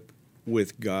relationship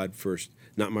with God first,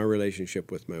 not my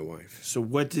relationship with my wife. So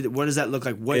what does that look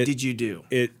like? What did you do?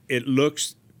 It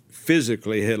looks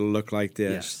physically, it'll look like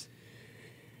this. Yes.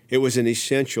 It was an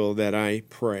essential that I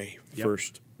pray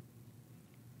first.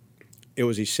 It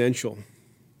was essential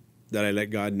that I let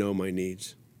God know my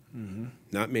needs,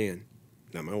 not man.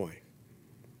 Not my wife.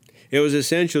 It was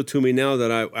essential to me now that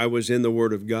I was in the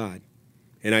Word of God,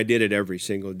 and I did it every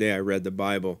single day. I read the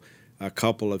Bible a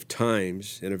couple of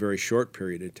times in a very short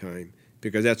period of time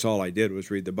because that's all I did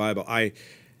was read the Bible. I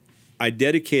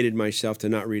dedicated myself to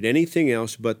not read anything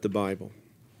else but the Bible.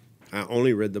 I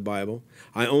only read the Bible.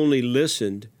 I only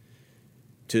listened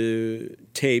to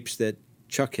tapes that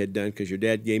Chuck had done because your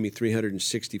dad gave me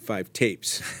 365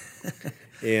 tapes.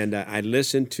 And I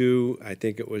listened to, I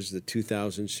think it was the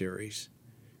 2000 series,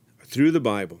 through the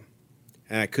Bible.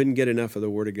 And I couldn't get enough of the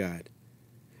Word of God.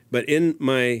 But in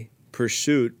my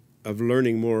pursuit of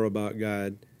learning more about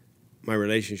God, my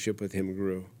relationship with Him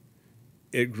grew.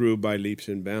 It grew by leaps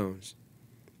and bounds.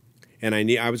 And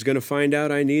I was going to find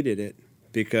out I needed it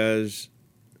because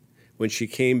when she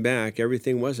came back,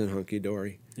 everything wasn't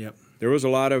hunky-dory. Yep. There was a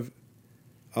lot of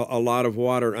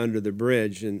water under the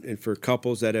bridge, and for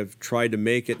couples that have tried to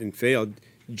make it and failed,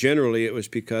 generally it was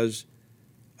because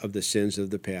of the sins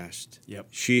of the past. Yep.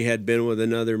 She had been with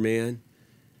another man.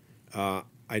 I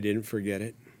didn't forget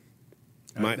it.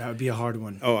 That would be a hard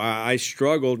one. Oh, I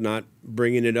struggled not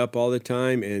bringing it up all the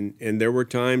time, and there were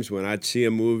times when I'd see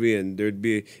a movie and there'd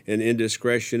be an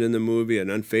indiscretion in the movie, an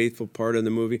unfaithful part of the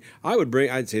movie.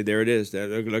 I'd say, there it is.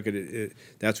 Look at it.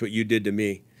 That's what you did to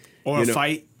me. Or a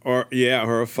fight. Or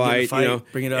a fight.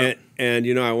 Bring it up.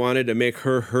 And I wanted to make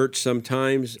her hurt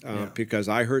sometimes because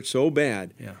I hurt so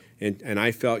bad, and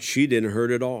I felt she didn't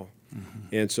hurt at all,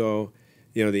 and so.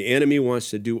 The enemy wants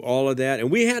to do all of that.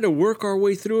 And we had to work our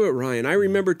way through it, Ryan. I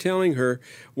remember telling her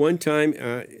one time,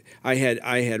 I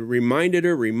had reminded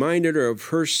her of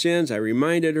her sins. I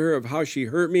reminded her of how she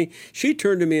hurt me. She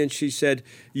turned to me and she said,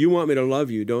 "You want me to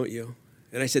love you, don't you?"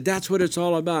 And I said, "That's what it's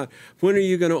all about. When are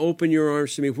you going to open your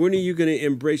arms to me? When are you going to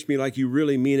embrace me like you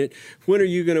really mean it? When are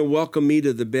you going to welcome me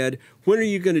to the bed? When are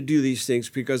you going to do these things?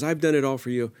 Because I've done it all for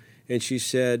you." And she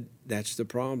said, "That's the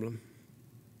problem."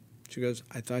 She goes,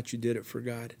 "I thought you did it for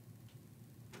God."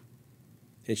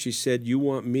 And she said, "You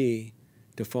want me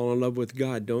to fall in love with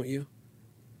God, don't you?"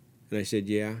 And I said,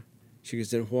 "Yeah." She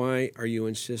goes, "Then why are you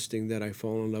insisting that I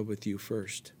fall in love with you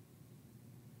first?"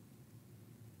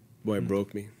 Boy, it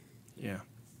broke me. Yeah.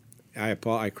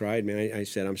 I cried, man. I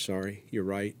said, "I'm sorry. You're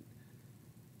right.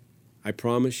 I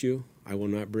promise you I will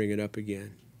not bring it up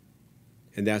again."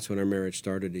 And that's when our marriage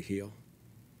started to heal.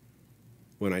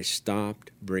 When I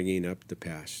stopped bringing up the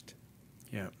past.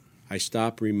 Yeah. I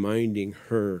stopped reminding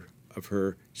her of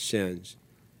her sins.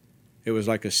 It was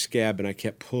like a scab, and I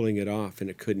kept pulling it off, and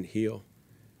it couldn't heal.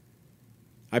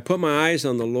 I put my eyes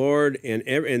on the Lord, and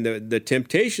the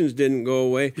temptations didn't go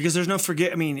away. Because there's no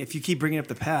if you keep bringing up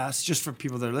the past, just for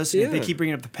people that are listening, if they keep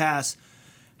bringing up the past,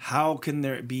 how can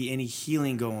there be any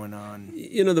healing going on?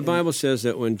 The Bible says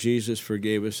that when Jesus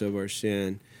forgave us of our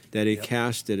sin, that he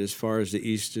cast it as far as the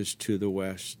east is to the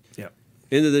west. Yep.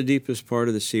 Into the deepest part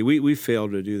of the sea. We fail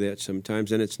to do that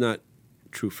sometimes, and it's not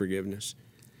true forgiveness.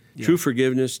 Yep. True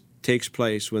forgiveness takes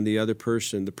place when the other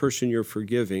person, the person you're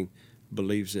forgiving,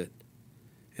 believes it.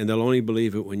 And they'll only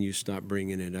believe it when you stop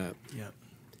bringing it up. Yep.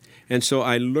 And so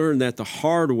I learned that the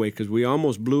hard way, because we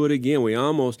almost blew it again. We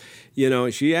almost,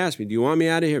 she asked me, "Do you want me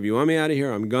out of here? If you want me out of here,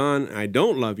 I'm gone. I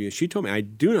don't love you." She told me, "I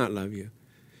do not love you."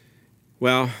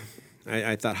 Well,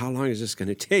 I thought, how long is this going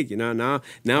to take? Now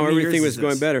everything was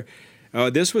going better.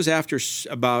 This was after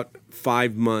about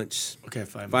 5 months. Okay,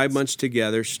 5 months. 5 months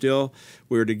together. Still,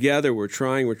 we were together. We're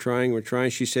trying.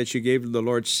 She said she gave the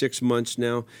Lord 6 months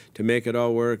now to make it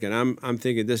all work. And I'm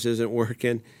thinking this isn't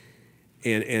working.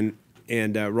 And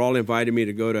Raul invited me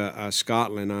to go to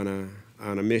Scotland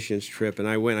on a missions trip. And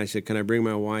I went. I said, "Can I bring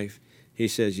my wife?" He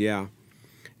says, "Yeah."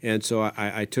 And so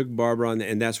I took Barbara on,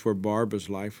 and that's where Barbara's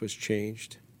life was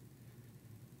changed.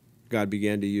 God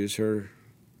began to use her,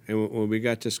 and when we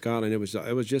got to Scotland, it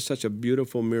was just such a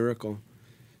beautiful miracle.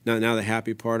 Now the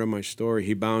happy part of my story,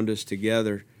 he bound us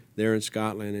together there in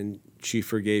Scotland, and she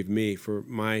forgave me for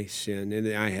my sin, and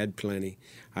I had plenty.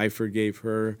 I forgave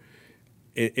her.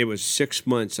 It was 6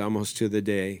 months almost to the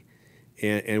day,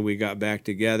 and we got back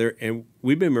together, and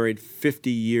we've been married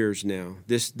 50 years now.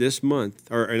 This month,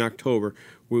 or in October,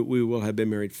 we will have been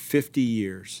married 50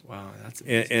 years. Wow, that's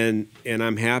amazing. And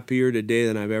I'm happier today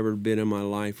than I've ever been in my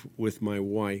life with my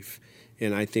wife.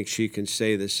 And I think she can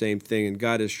say the same thing. And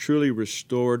God has truly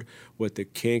restored what the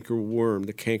canker worm,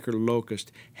 the canker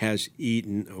locust, has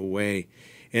eaten away.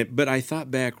 But I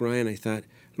thought back, Ryan,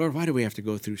 Lord, why do we have to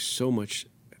go through so much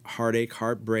heartache,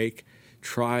 heartbreak,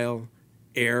 trial,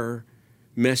 error,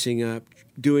 messing up,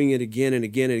 doing it again and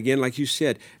again and again? Like you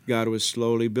said, God was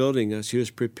slowly building us. He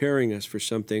was preparing us for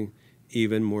something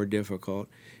even more difficult.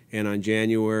 And on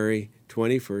January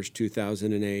 21st,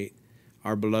 2008,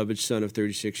 our beloved son of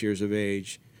 36 years of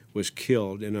age was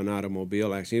killed in an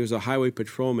automobile accident. He was a highway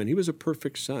patrolman. He was a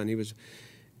perfect son.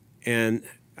 And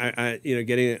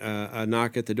getting a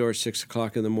knock at the door at 6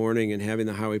 o'clock in the morning and having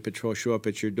the highway patrol show up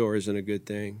at your door isn't a good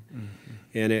thing. Mm-hmm.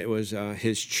 And it was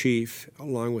his chief,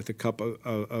 along with a couple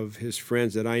of his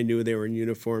friends that I knew. They were in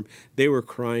uniform. They were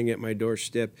crying at my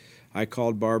doorstep. I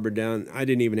called Barbara down. I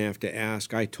didn't even have to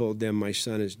ask. I told them my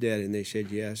son is dead, and they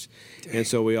said yes. Dang. And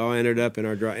so we all ended up in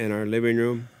our living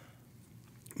room.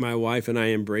 My wife and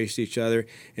I embraced each other,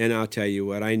 and I'll tell you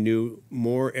what, I knew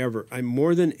more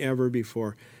than ever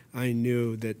before, I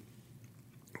knew that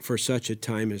for such a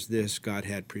time as this, God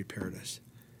had prepared us.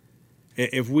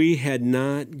 If we had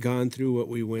not gone through what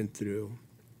we went through,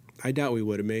 I doubt we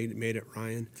would have made it,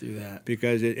 Ryan. Through that.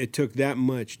 Because it took that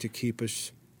much to keep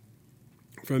us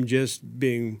from just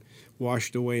being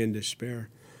washed away in despair.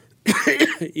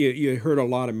 You heard a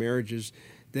lot of marriages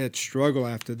that struggle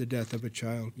after the death of a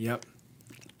child. Yep.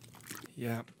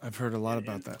 Yeah, I've heard a lot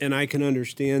about that. And I can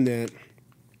understand that.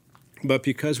 But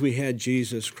because we had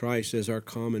Jesus Christ as our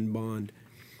common bond,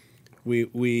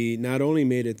 we not only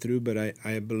made it through, but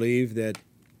I believe that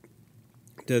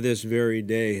to this very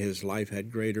day, his life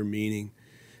had greater meaning,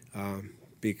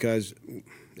 because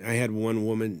I had one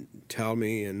woman tell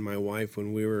me, and my wife,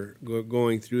 when we were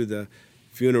going through the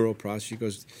funeral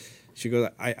process, she goes,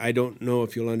 I don't know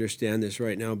if you'll understand this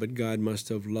right now, but God must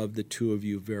have loved the two of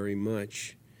you very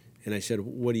much. And I said,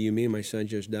 what do you mean? My son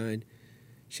just died.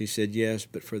 She said, yes,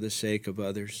 but for the sake of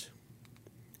others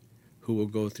who will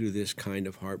go through this kind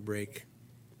of heartbreak.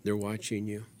 They're watching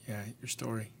you. Yeah, your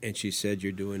story. And she said,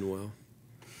 you're doing well.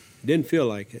 Didn't feel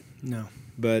like it. No.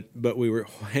 But we were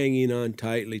hanging on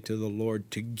tightly to the Lord.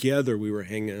 Together we were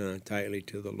hanging on tightly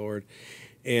to the Lord.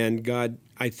 And God,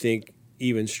 I think,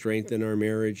 even strengthened our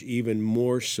marriage even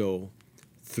more so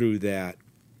through that.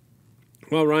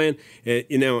 Well, Ryan,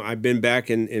 I've been back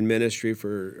in ministry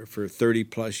for 30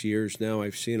 plus years now.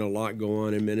 I've seen a lot go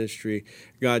on in ministry.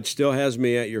 God still has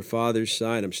me at your father's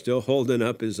side. I'm still holding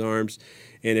up his arms.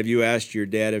 And if you asked your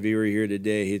dad if he were here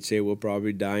today, he'd say we'll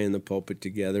probably die in the pulpit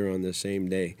together on the same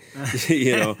day.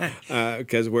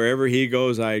 Because wherever he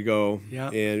goes, I go.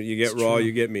 Yep. And you get Raw,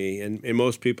 you get me. And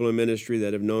most people in ministry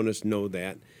that have known us know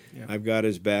that. Yep. I've got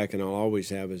his back, and I'll always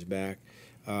have his back.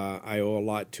 I owe a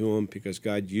lot to him because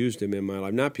God used him in my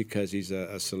life, not because he's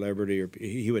a celebrity, or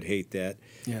he would hate that.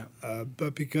 Yeah.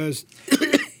 But because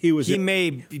people may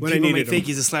think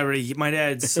he's a celebrity. My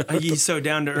dad's he's so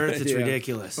down to earth, it's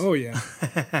ridiculous. Oh yeah.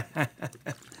 I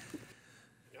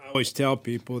always tell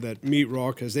people that meet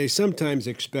Raw because they sometimes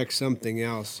expect something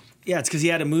else. Yeah, it's because he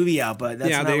had a movie out, but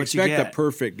that's not what you get. Yeah, they expect a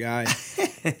perfect guy.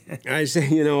 I say,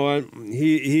 you know what?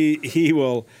 He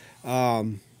will.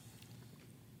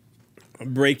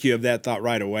 Break you of that thought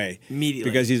right away immediately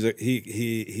because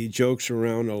he jokes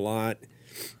around a lot,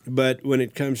 but when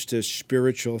it comes to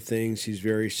spiritual things, he's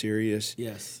very serious.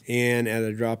 Yes, and at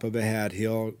a drop of a hat,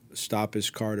 he'll stop his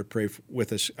car to pray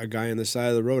with a guy on the side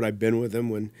of the road. I've been with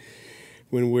him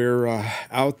when we're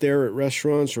out there at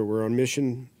restaurants or we're on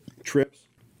mission trips,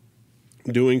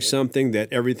 doing something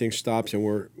that everything stops and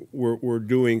we're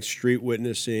doing street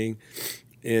witnessing,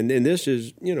 and this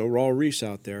is Raw Reese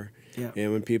out there. Yeah.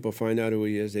 And when people find out who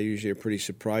he is, they usually are pretty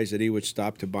surprised that he would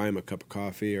stop to buy him a cup of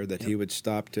coffee or that he would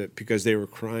stop because they were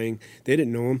crying. They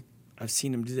didn't know him. I've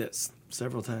seen him do this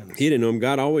several times. He didn't know him.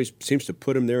 God always seems to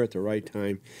put him there at the right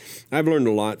time. I've learned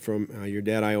a lot from your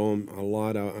dad. I owe him a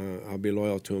lot. I'll be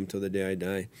loyal to him till the day I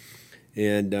die.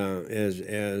 And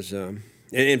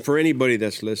and for anybody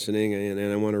that's listening,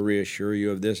 and I want to reassure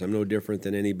you of this, I'm no different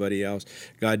than anybody else.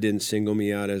 God didn't single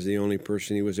me out as the only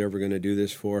person he was ever going to do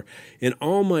this for. In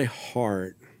all my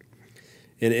heart,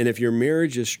 and if your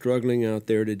marriage is struggling out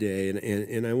there today,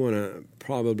 and I want to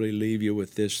probably leave you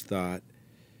with this thought,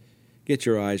 get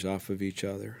your eyes off of each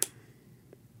other.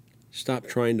 Stop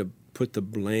trying to put the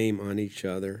blame on each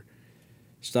other.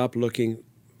 Stop looking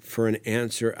for an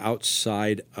answer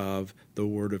outside of the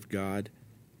Word of God.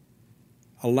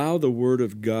 Allow the Word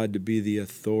of God to be the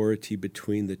authority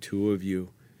between the two of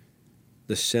you,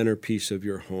 the centerpiece of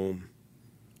your home.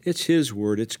 It's His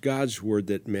Word, it's God's Word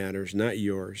that matters, not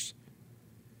yours.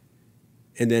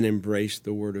 And then embrace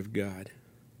the Word of God.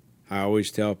 I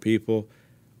always tell people,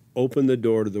 open the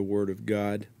door to the Word of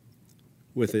God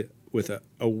with a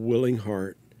willing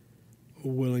heart, a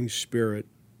willing spirit.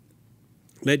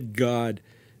 Let God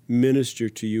minister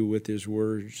to you with His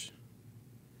words.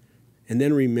 And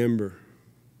then remember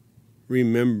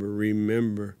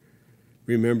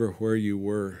where you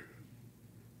were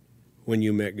when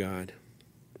you met God.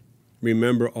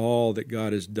 Remember all that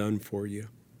God has done for you.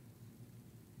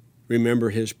 Remember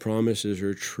His promises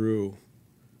are true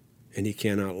and He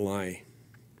cannot lie.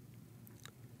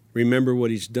 Remember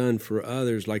what He's done for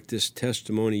others, like this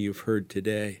testimony you've heard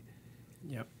today.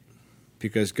 Yep.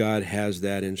 Because God has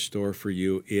that in store for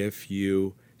you if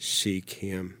you seek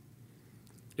Him.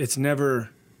 It's never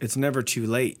too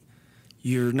late.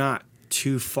 You're not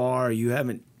too far. You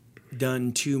haven't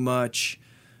done too much.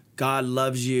 God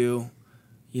loves you.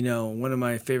 One of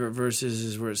my favorite verses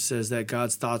is where it says that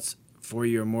God's thoughts for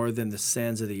you are more than the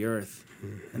sands of the earth.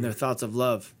 Mm-hmm. And they're thoughts of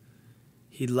love.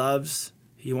 He loves.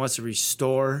 He wants to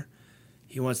restore.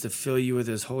 He wants to fill you with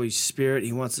His Holy Spirit.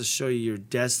 He wants to show you your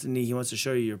destiny. He wants to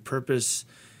show you your purpose.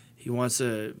 He wants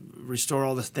to restore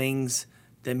all the things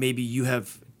that maybe you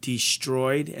have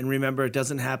destroyed. And remember, it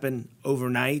doesn't happen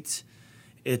overnight.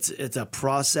 It's a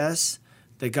process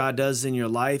that God does in your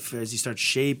life as He starts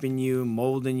shaping you,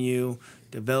 molding you,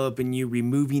 developing you,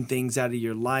 removing things out of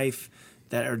your life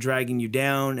that are dragging you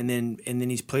down, and then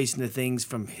He's placing the things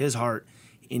from His heart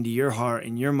into your heart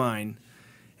and your mind.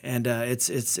 And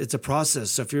it's a process.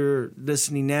 So if you're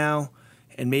listening now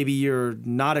and maybe you're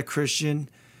not a Christian,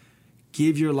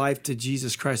 give your life to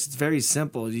Jesus Christ. It's very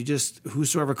simple. You just,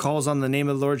 whosoever calls on the name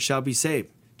of the Lord shall be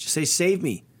saved. Just say, save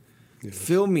me. Yes.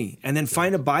 Fill me, and then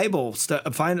find a Bible.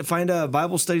 Find a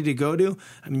Bible study to go to.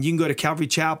 I mean, you can go to Calvary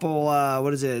Chapel.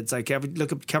 What is it? It's like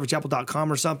look up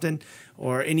calvarychapel.com or something,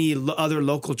 or any other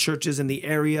local churches in the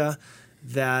area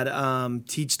that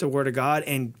teach the Word of God.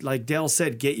 And like Dale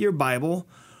said, get your Bible,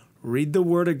 read the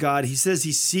Word of God. He says,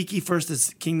 "He seek ye first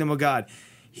the kingdom of God."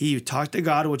 He talked to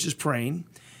God, which is praying.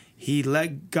 He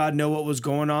let God know what was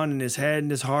going on in his head and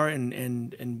his heart,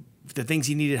 and the things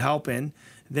he needed help in.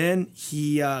 Then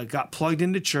he got plugged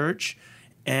into church,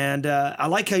 and I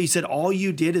like how you said all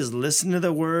you did is listen to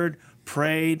the Word,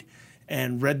 prayed,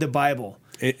 and read the Bible.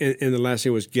 And the last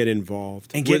thing was get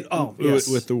involved and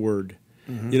with the Word.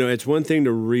 Mm-hmm. You know, it's one thing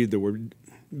to read the Word.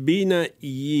 Be not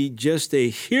ye just a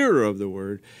hearer of the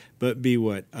Word, but be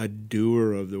what? A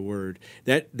doer of the Word.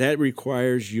 That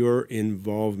requires your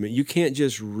involvement. You can't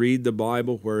just read the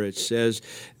Bible where it says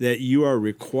that you are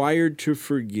required to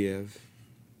forgive.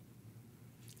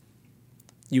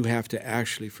 You have to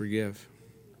actually forgive.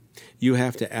 You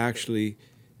have to actually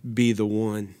be the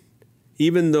one.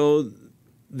 Even though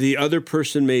the other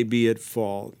person may be at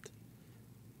fault,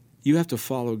 you have to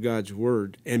follow God's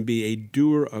Word and be a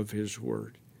doer of His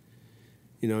Word.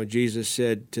 You know, Jesus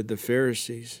said to the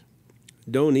Pharisees,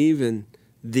 don't even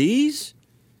these,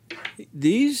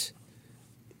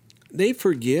 they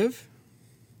forgive.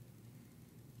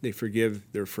 They forgive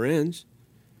their friends,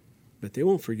 but they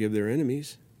won't forgive their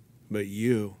enemies. But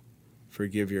you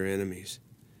forgive your enemies.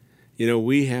 You know,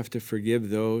 we have to forgive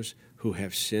those who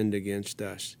have sinned against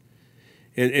us.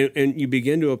 And you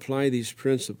begin to apply these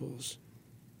principles.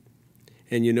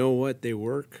 And you know what? They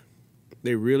work.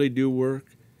 They really do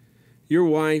work. Your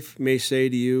wife may say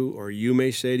to you, or you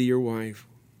may say to your wife,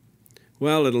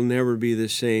 well, it'll never be the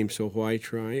same, so why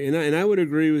try? And I would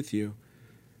agree with you.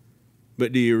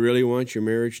 But do you really want your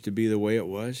marriage to be the way it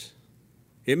was?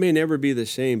 It may never be the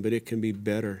same, but it can be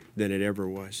better than it ever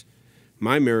was.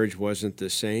 My marriage wasn't the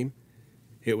same.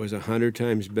 It was 100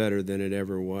 times better than it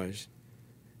ever was.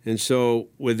 And so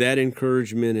with that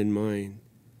encouragement in mind,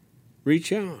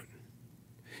 reach out.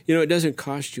 You know, it doesn't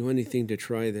cost you anything to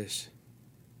try this.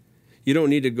 You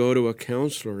don't need to go to a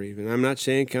counselor even. I'm not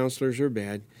saying counselors are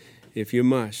bad if you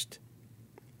must.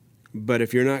 But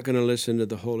if you're not going to listen to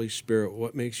the Holy Spirit,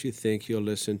 what makes you think you'll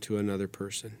listen to another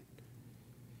person?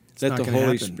 Let the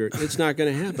Holy Spirit. It's not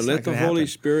going to happen. Let the Holy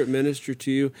Spirit minister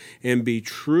to you and be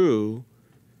true.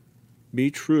 Be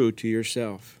true to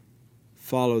yourself.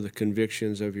 Follow the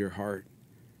convictions of your heart.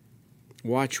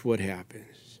 Watch what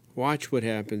happens. Watch what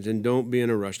happens, and don't be in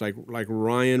a rush. Like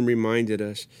Ryan reminded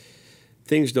us,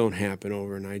 things don't happen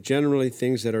overnight. Generally,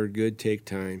 things that are good take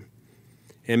time.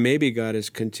 And maybe God is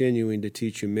continuing to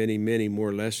teach you many, many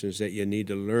more lessons that you need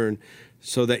to learn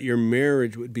so that your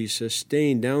marriage would be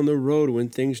sustained down the road when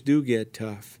things do get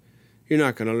tough. You're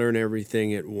not going to learn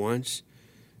everything at once.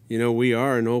 You know, we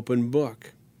are an open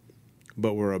book,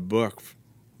 but we're a book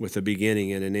with a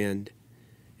beginning and an end.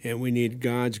 And we need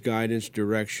God's guidance,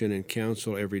 direction, and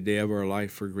counsel every day of our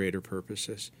life for greater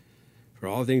purposes. For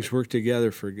all things work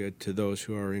together for good to those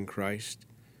who are in Christ,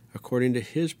 according to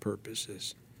His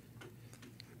purposes.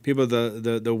 People,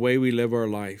 the way we live our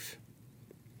life,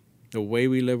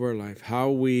 how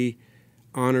we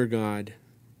honor God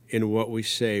in what we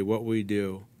say, what we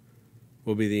do,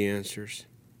 will be the answers.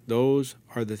 Those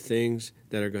are the things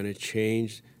that are going to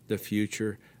change the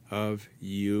future of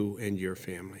you and your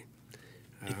family.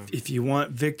 If you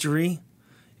want victory,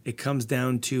 it comes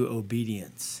down to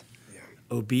obedience. Yeah.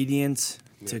 Obedience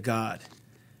to God.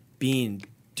 Being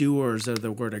doers of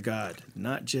the Word of God,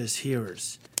 not just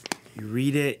hearers. You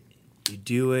read it, you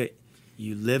do it,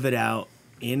 you live it out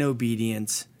in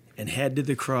obedience, and head to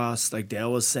the cross, like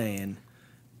Dale was saying,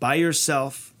 by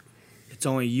yourself. It's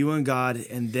only you and God,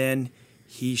 and then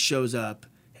He shows up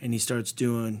and He starts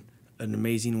doing an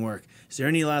amazing work. Is there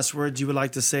any last words you would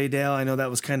like to say, Dale? I know that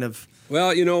was kind of...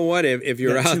 Well, you know what? If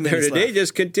you're out there today, left.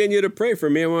 Just continue to pray for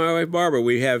me and my wife, Barbara.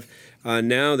 We have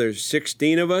now, there's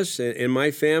 16 of us in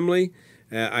my family.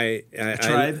 A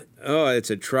tribe? It's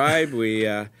a tribe.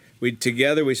 We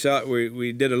together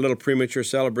we did a little premature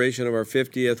celebration of our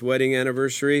 50th wedding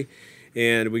anniversary,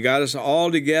 and we got us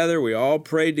all together. We all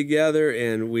prayed together,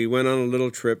 and we went on a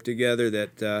little trip together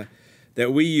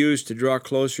that we used to draw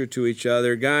closer to each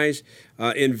other. Guys,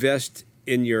 invest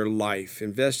in your life.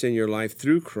 Invest in your life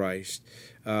through Christ.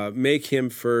 Make Him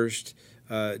first.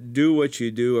 Do what you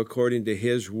do according to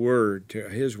His Word.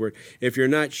 If you're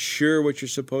not sure what you're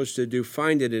supposed to do,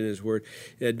 find it in His Word.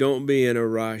 Don't be in a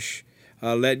rush.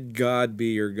 Let God be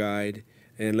your guide,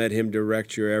 and let Him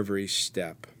direct your every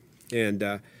step.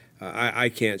 And I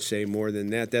can't say more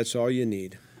than that. That's all you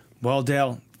need. Well,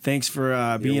 Dale, thanks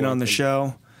for being on the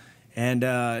show. And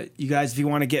you guys, if you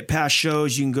want to get past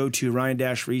shows, you can go to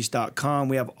ryan-reese.com.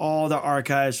 We have all the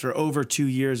archives for over 2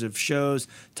 years of shows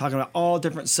talking about all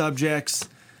different subjects.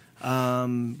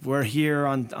 We're here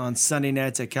on Sunday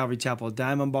nights at Calvary Chapel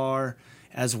Diamond Bar,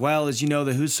 as well as,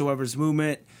 the Whosoever's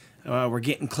movement. We're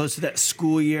getting close to that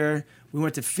school year. We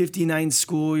went to 59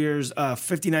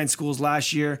 schools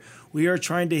last year. We are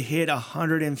trying to hit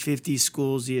 150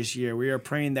 schools this year. We are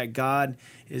praying that God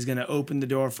is going to open the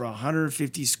door for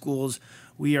 150 schools.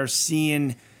 We are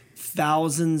seeing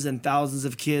thousands and thousands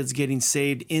of kids getting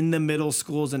saved in the middle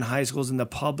schools and high schools in the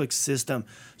public system.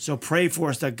 So pray for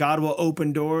us that God will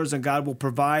open doors and God will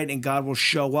provide and God will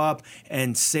show up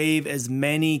and save as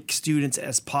many students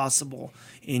as possible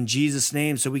in Jesus'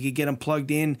 name, so we could get them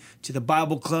plugged in to the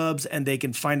Bible clubs and they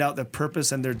can find out their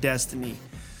purpose and their destiny.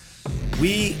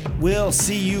 We will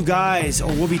see you guys,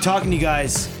 or we'll be talking to you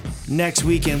guys next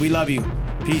weekend. We love you.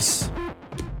 Peace.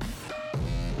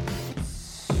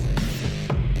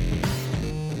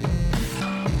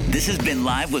 This has been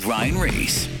Live with Ryan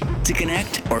Reese. To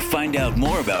connect or find out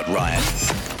more about Ryan,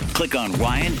 click on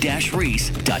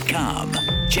ryan-reese.com.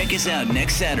 Check us out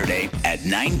next Saturday at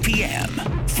 9 p.m.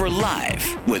 for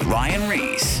Live with Ryan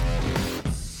Reese.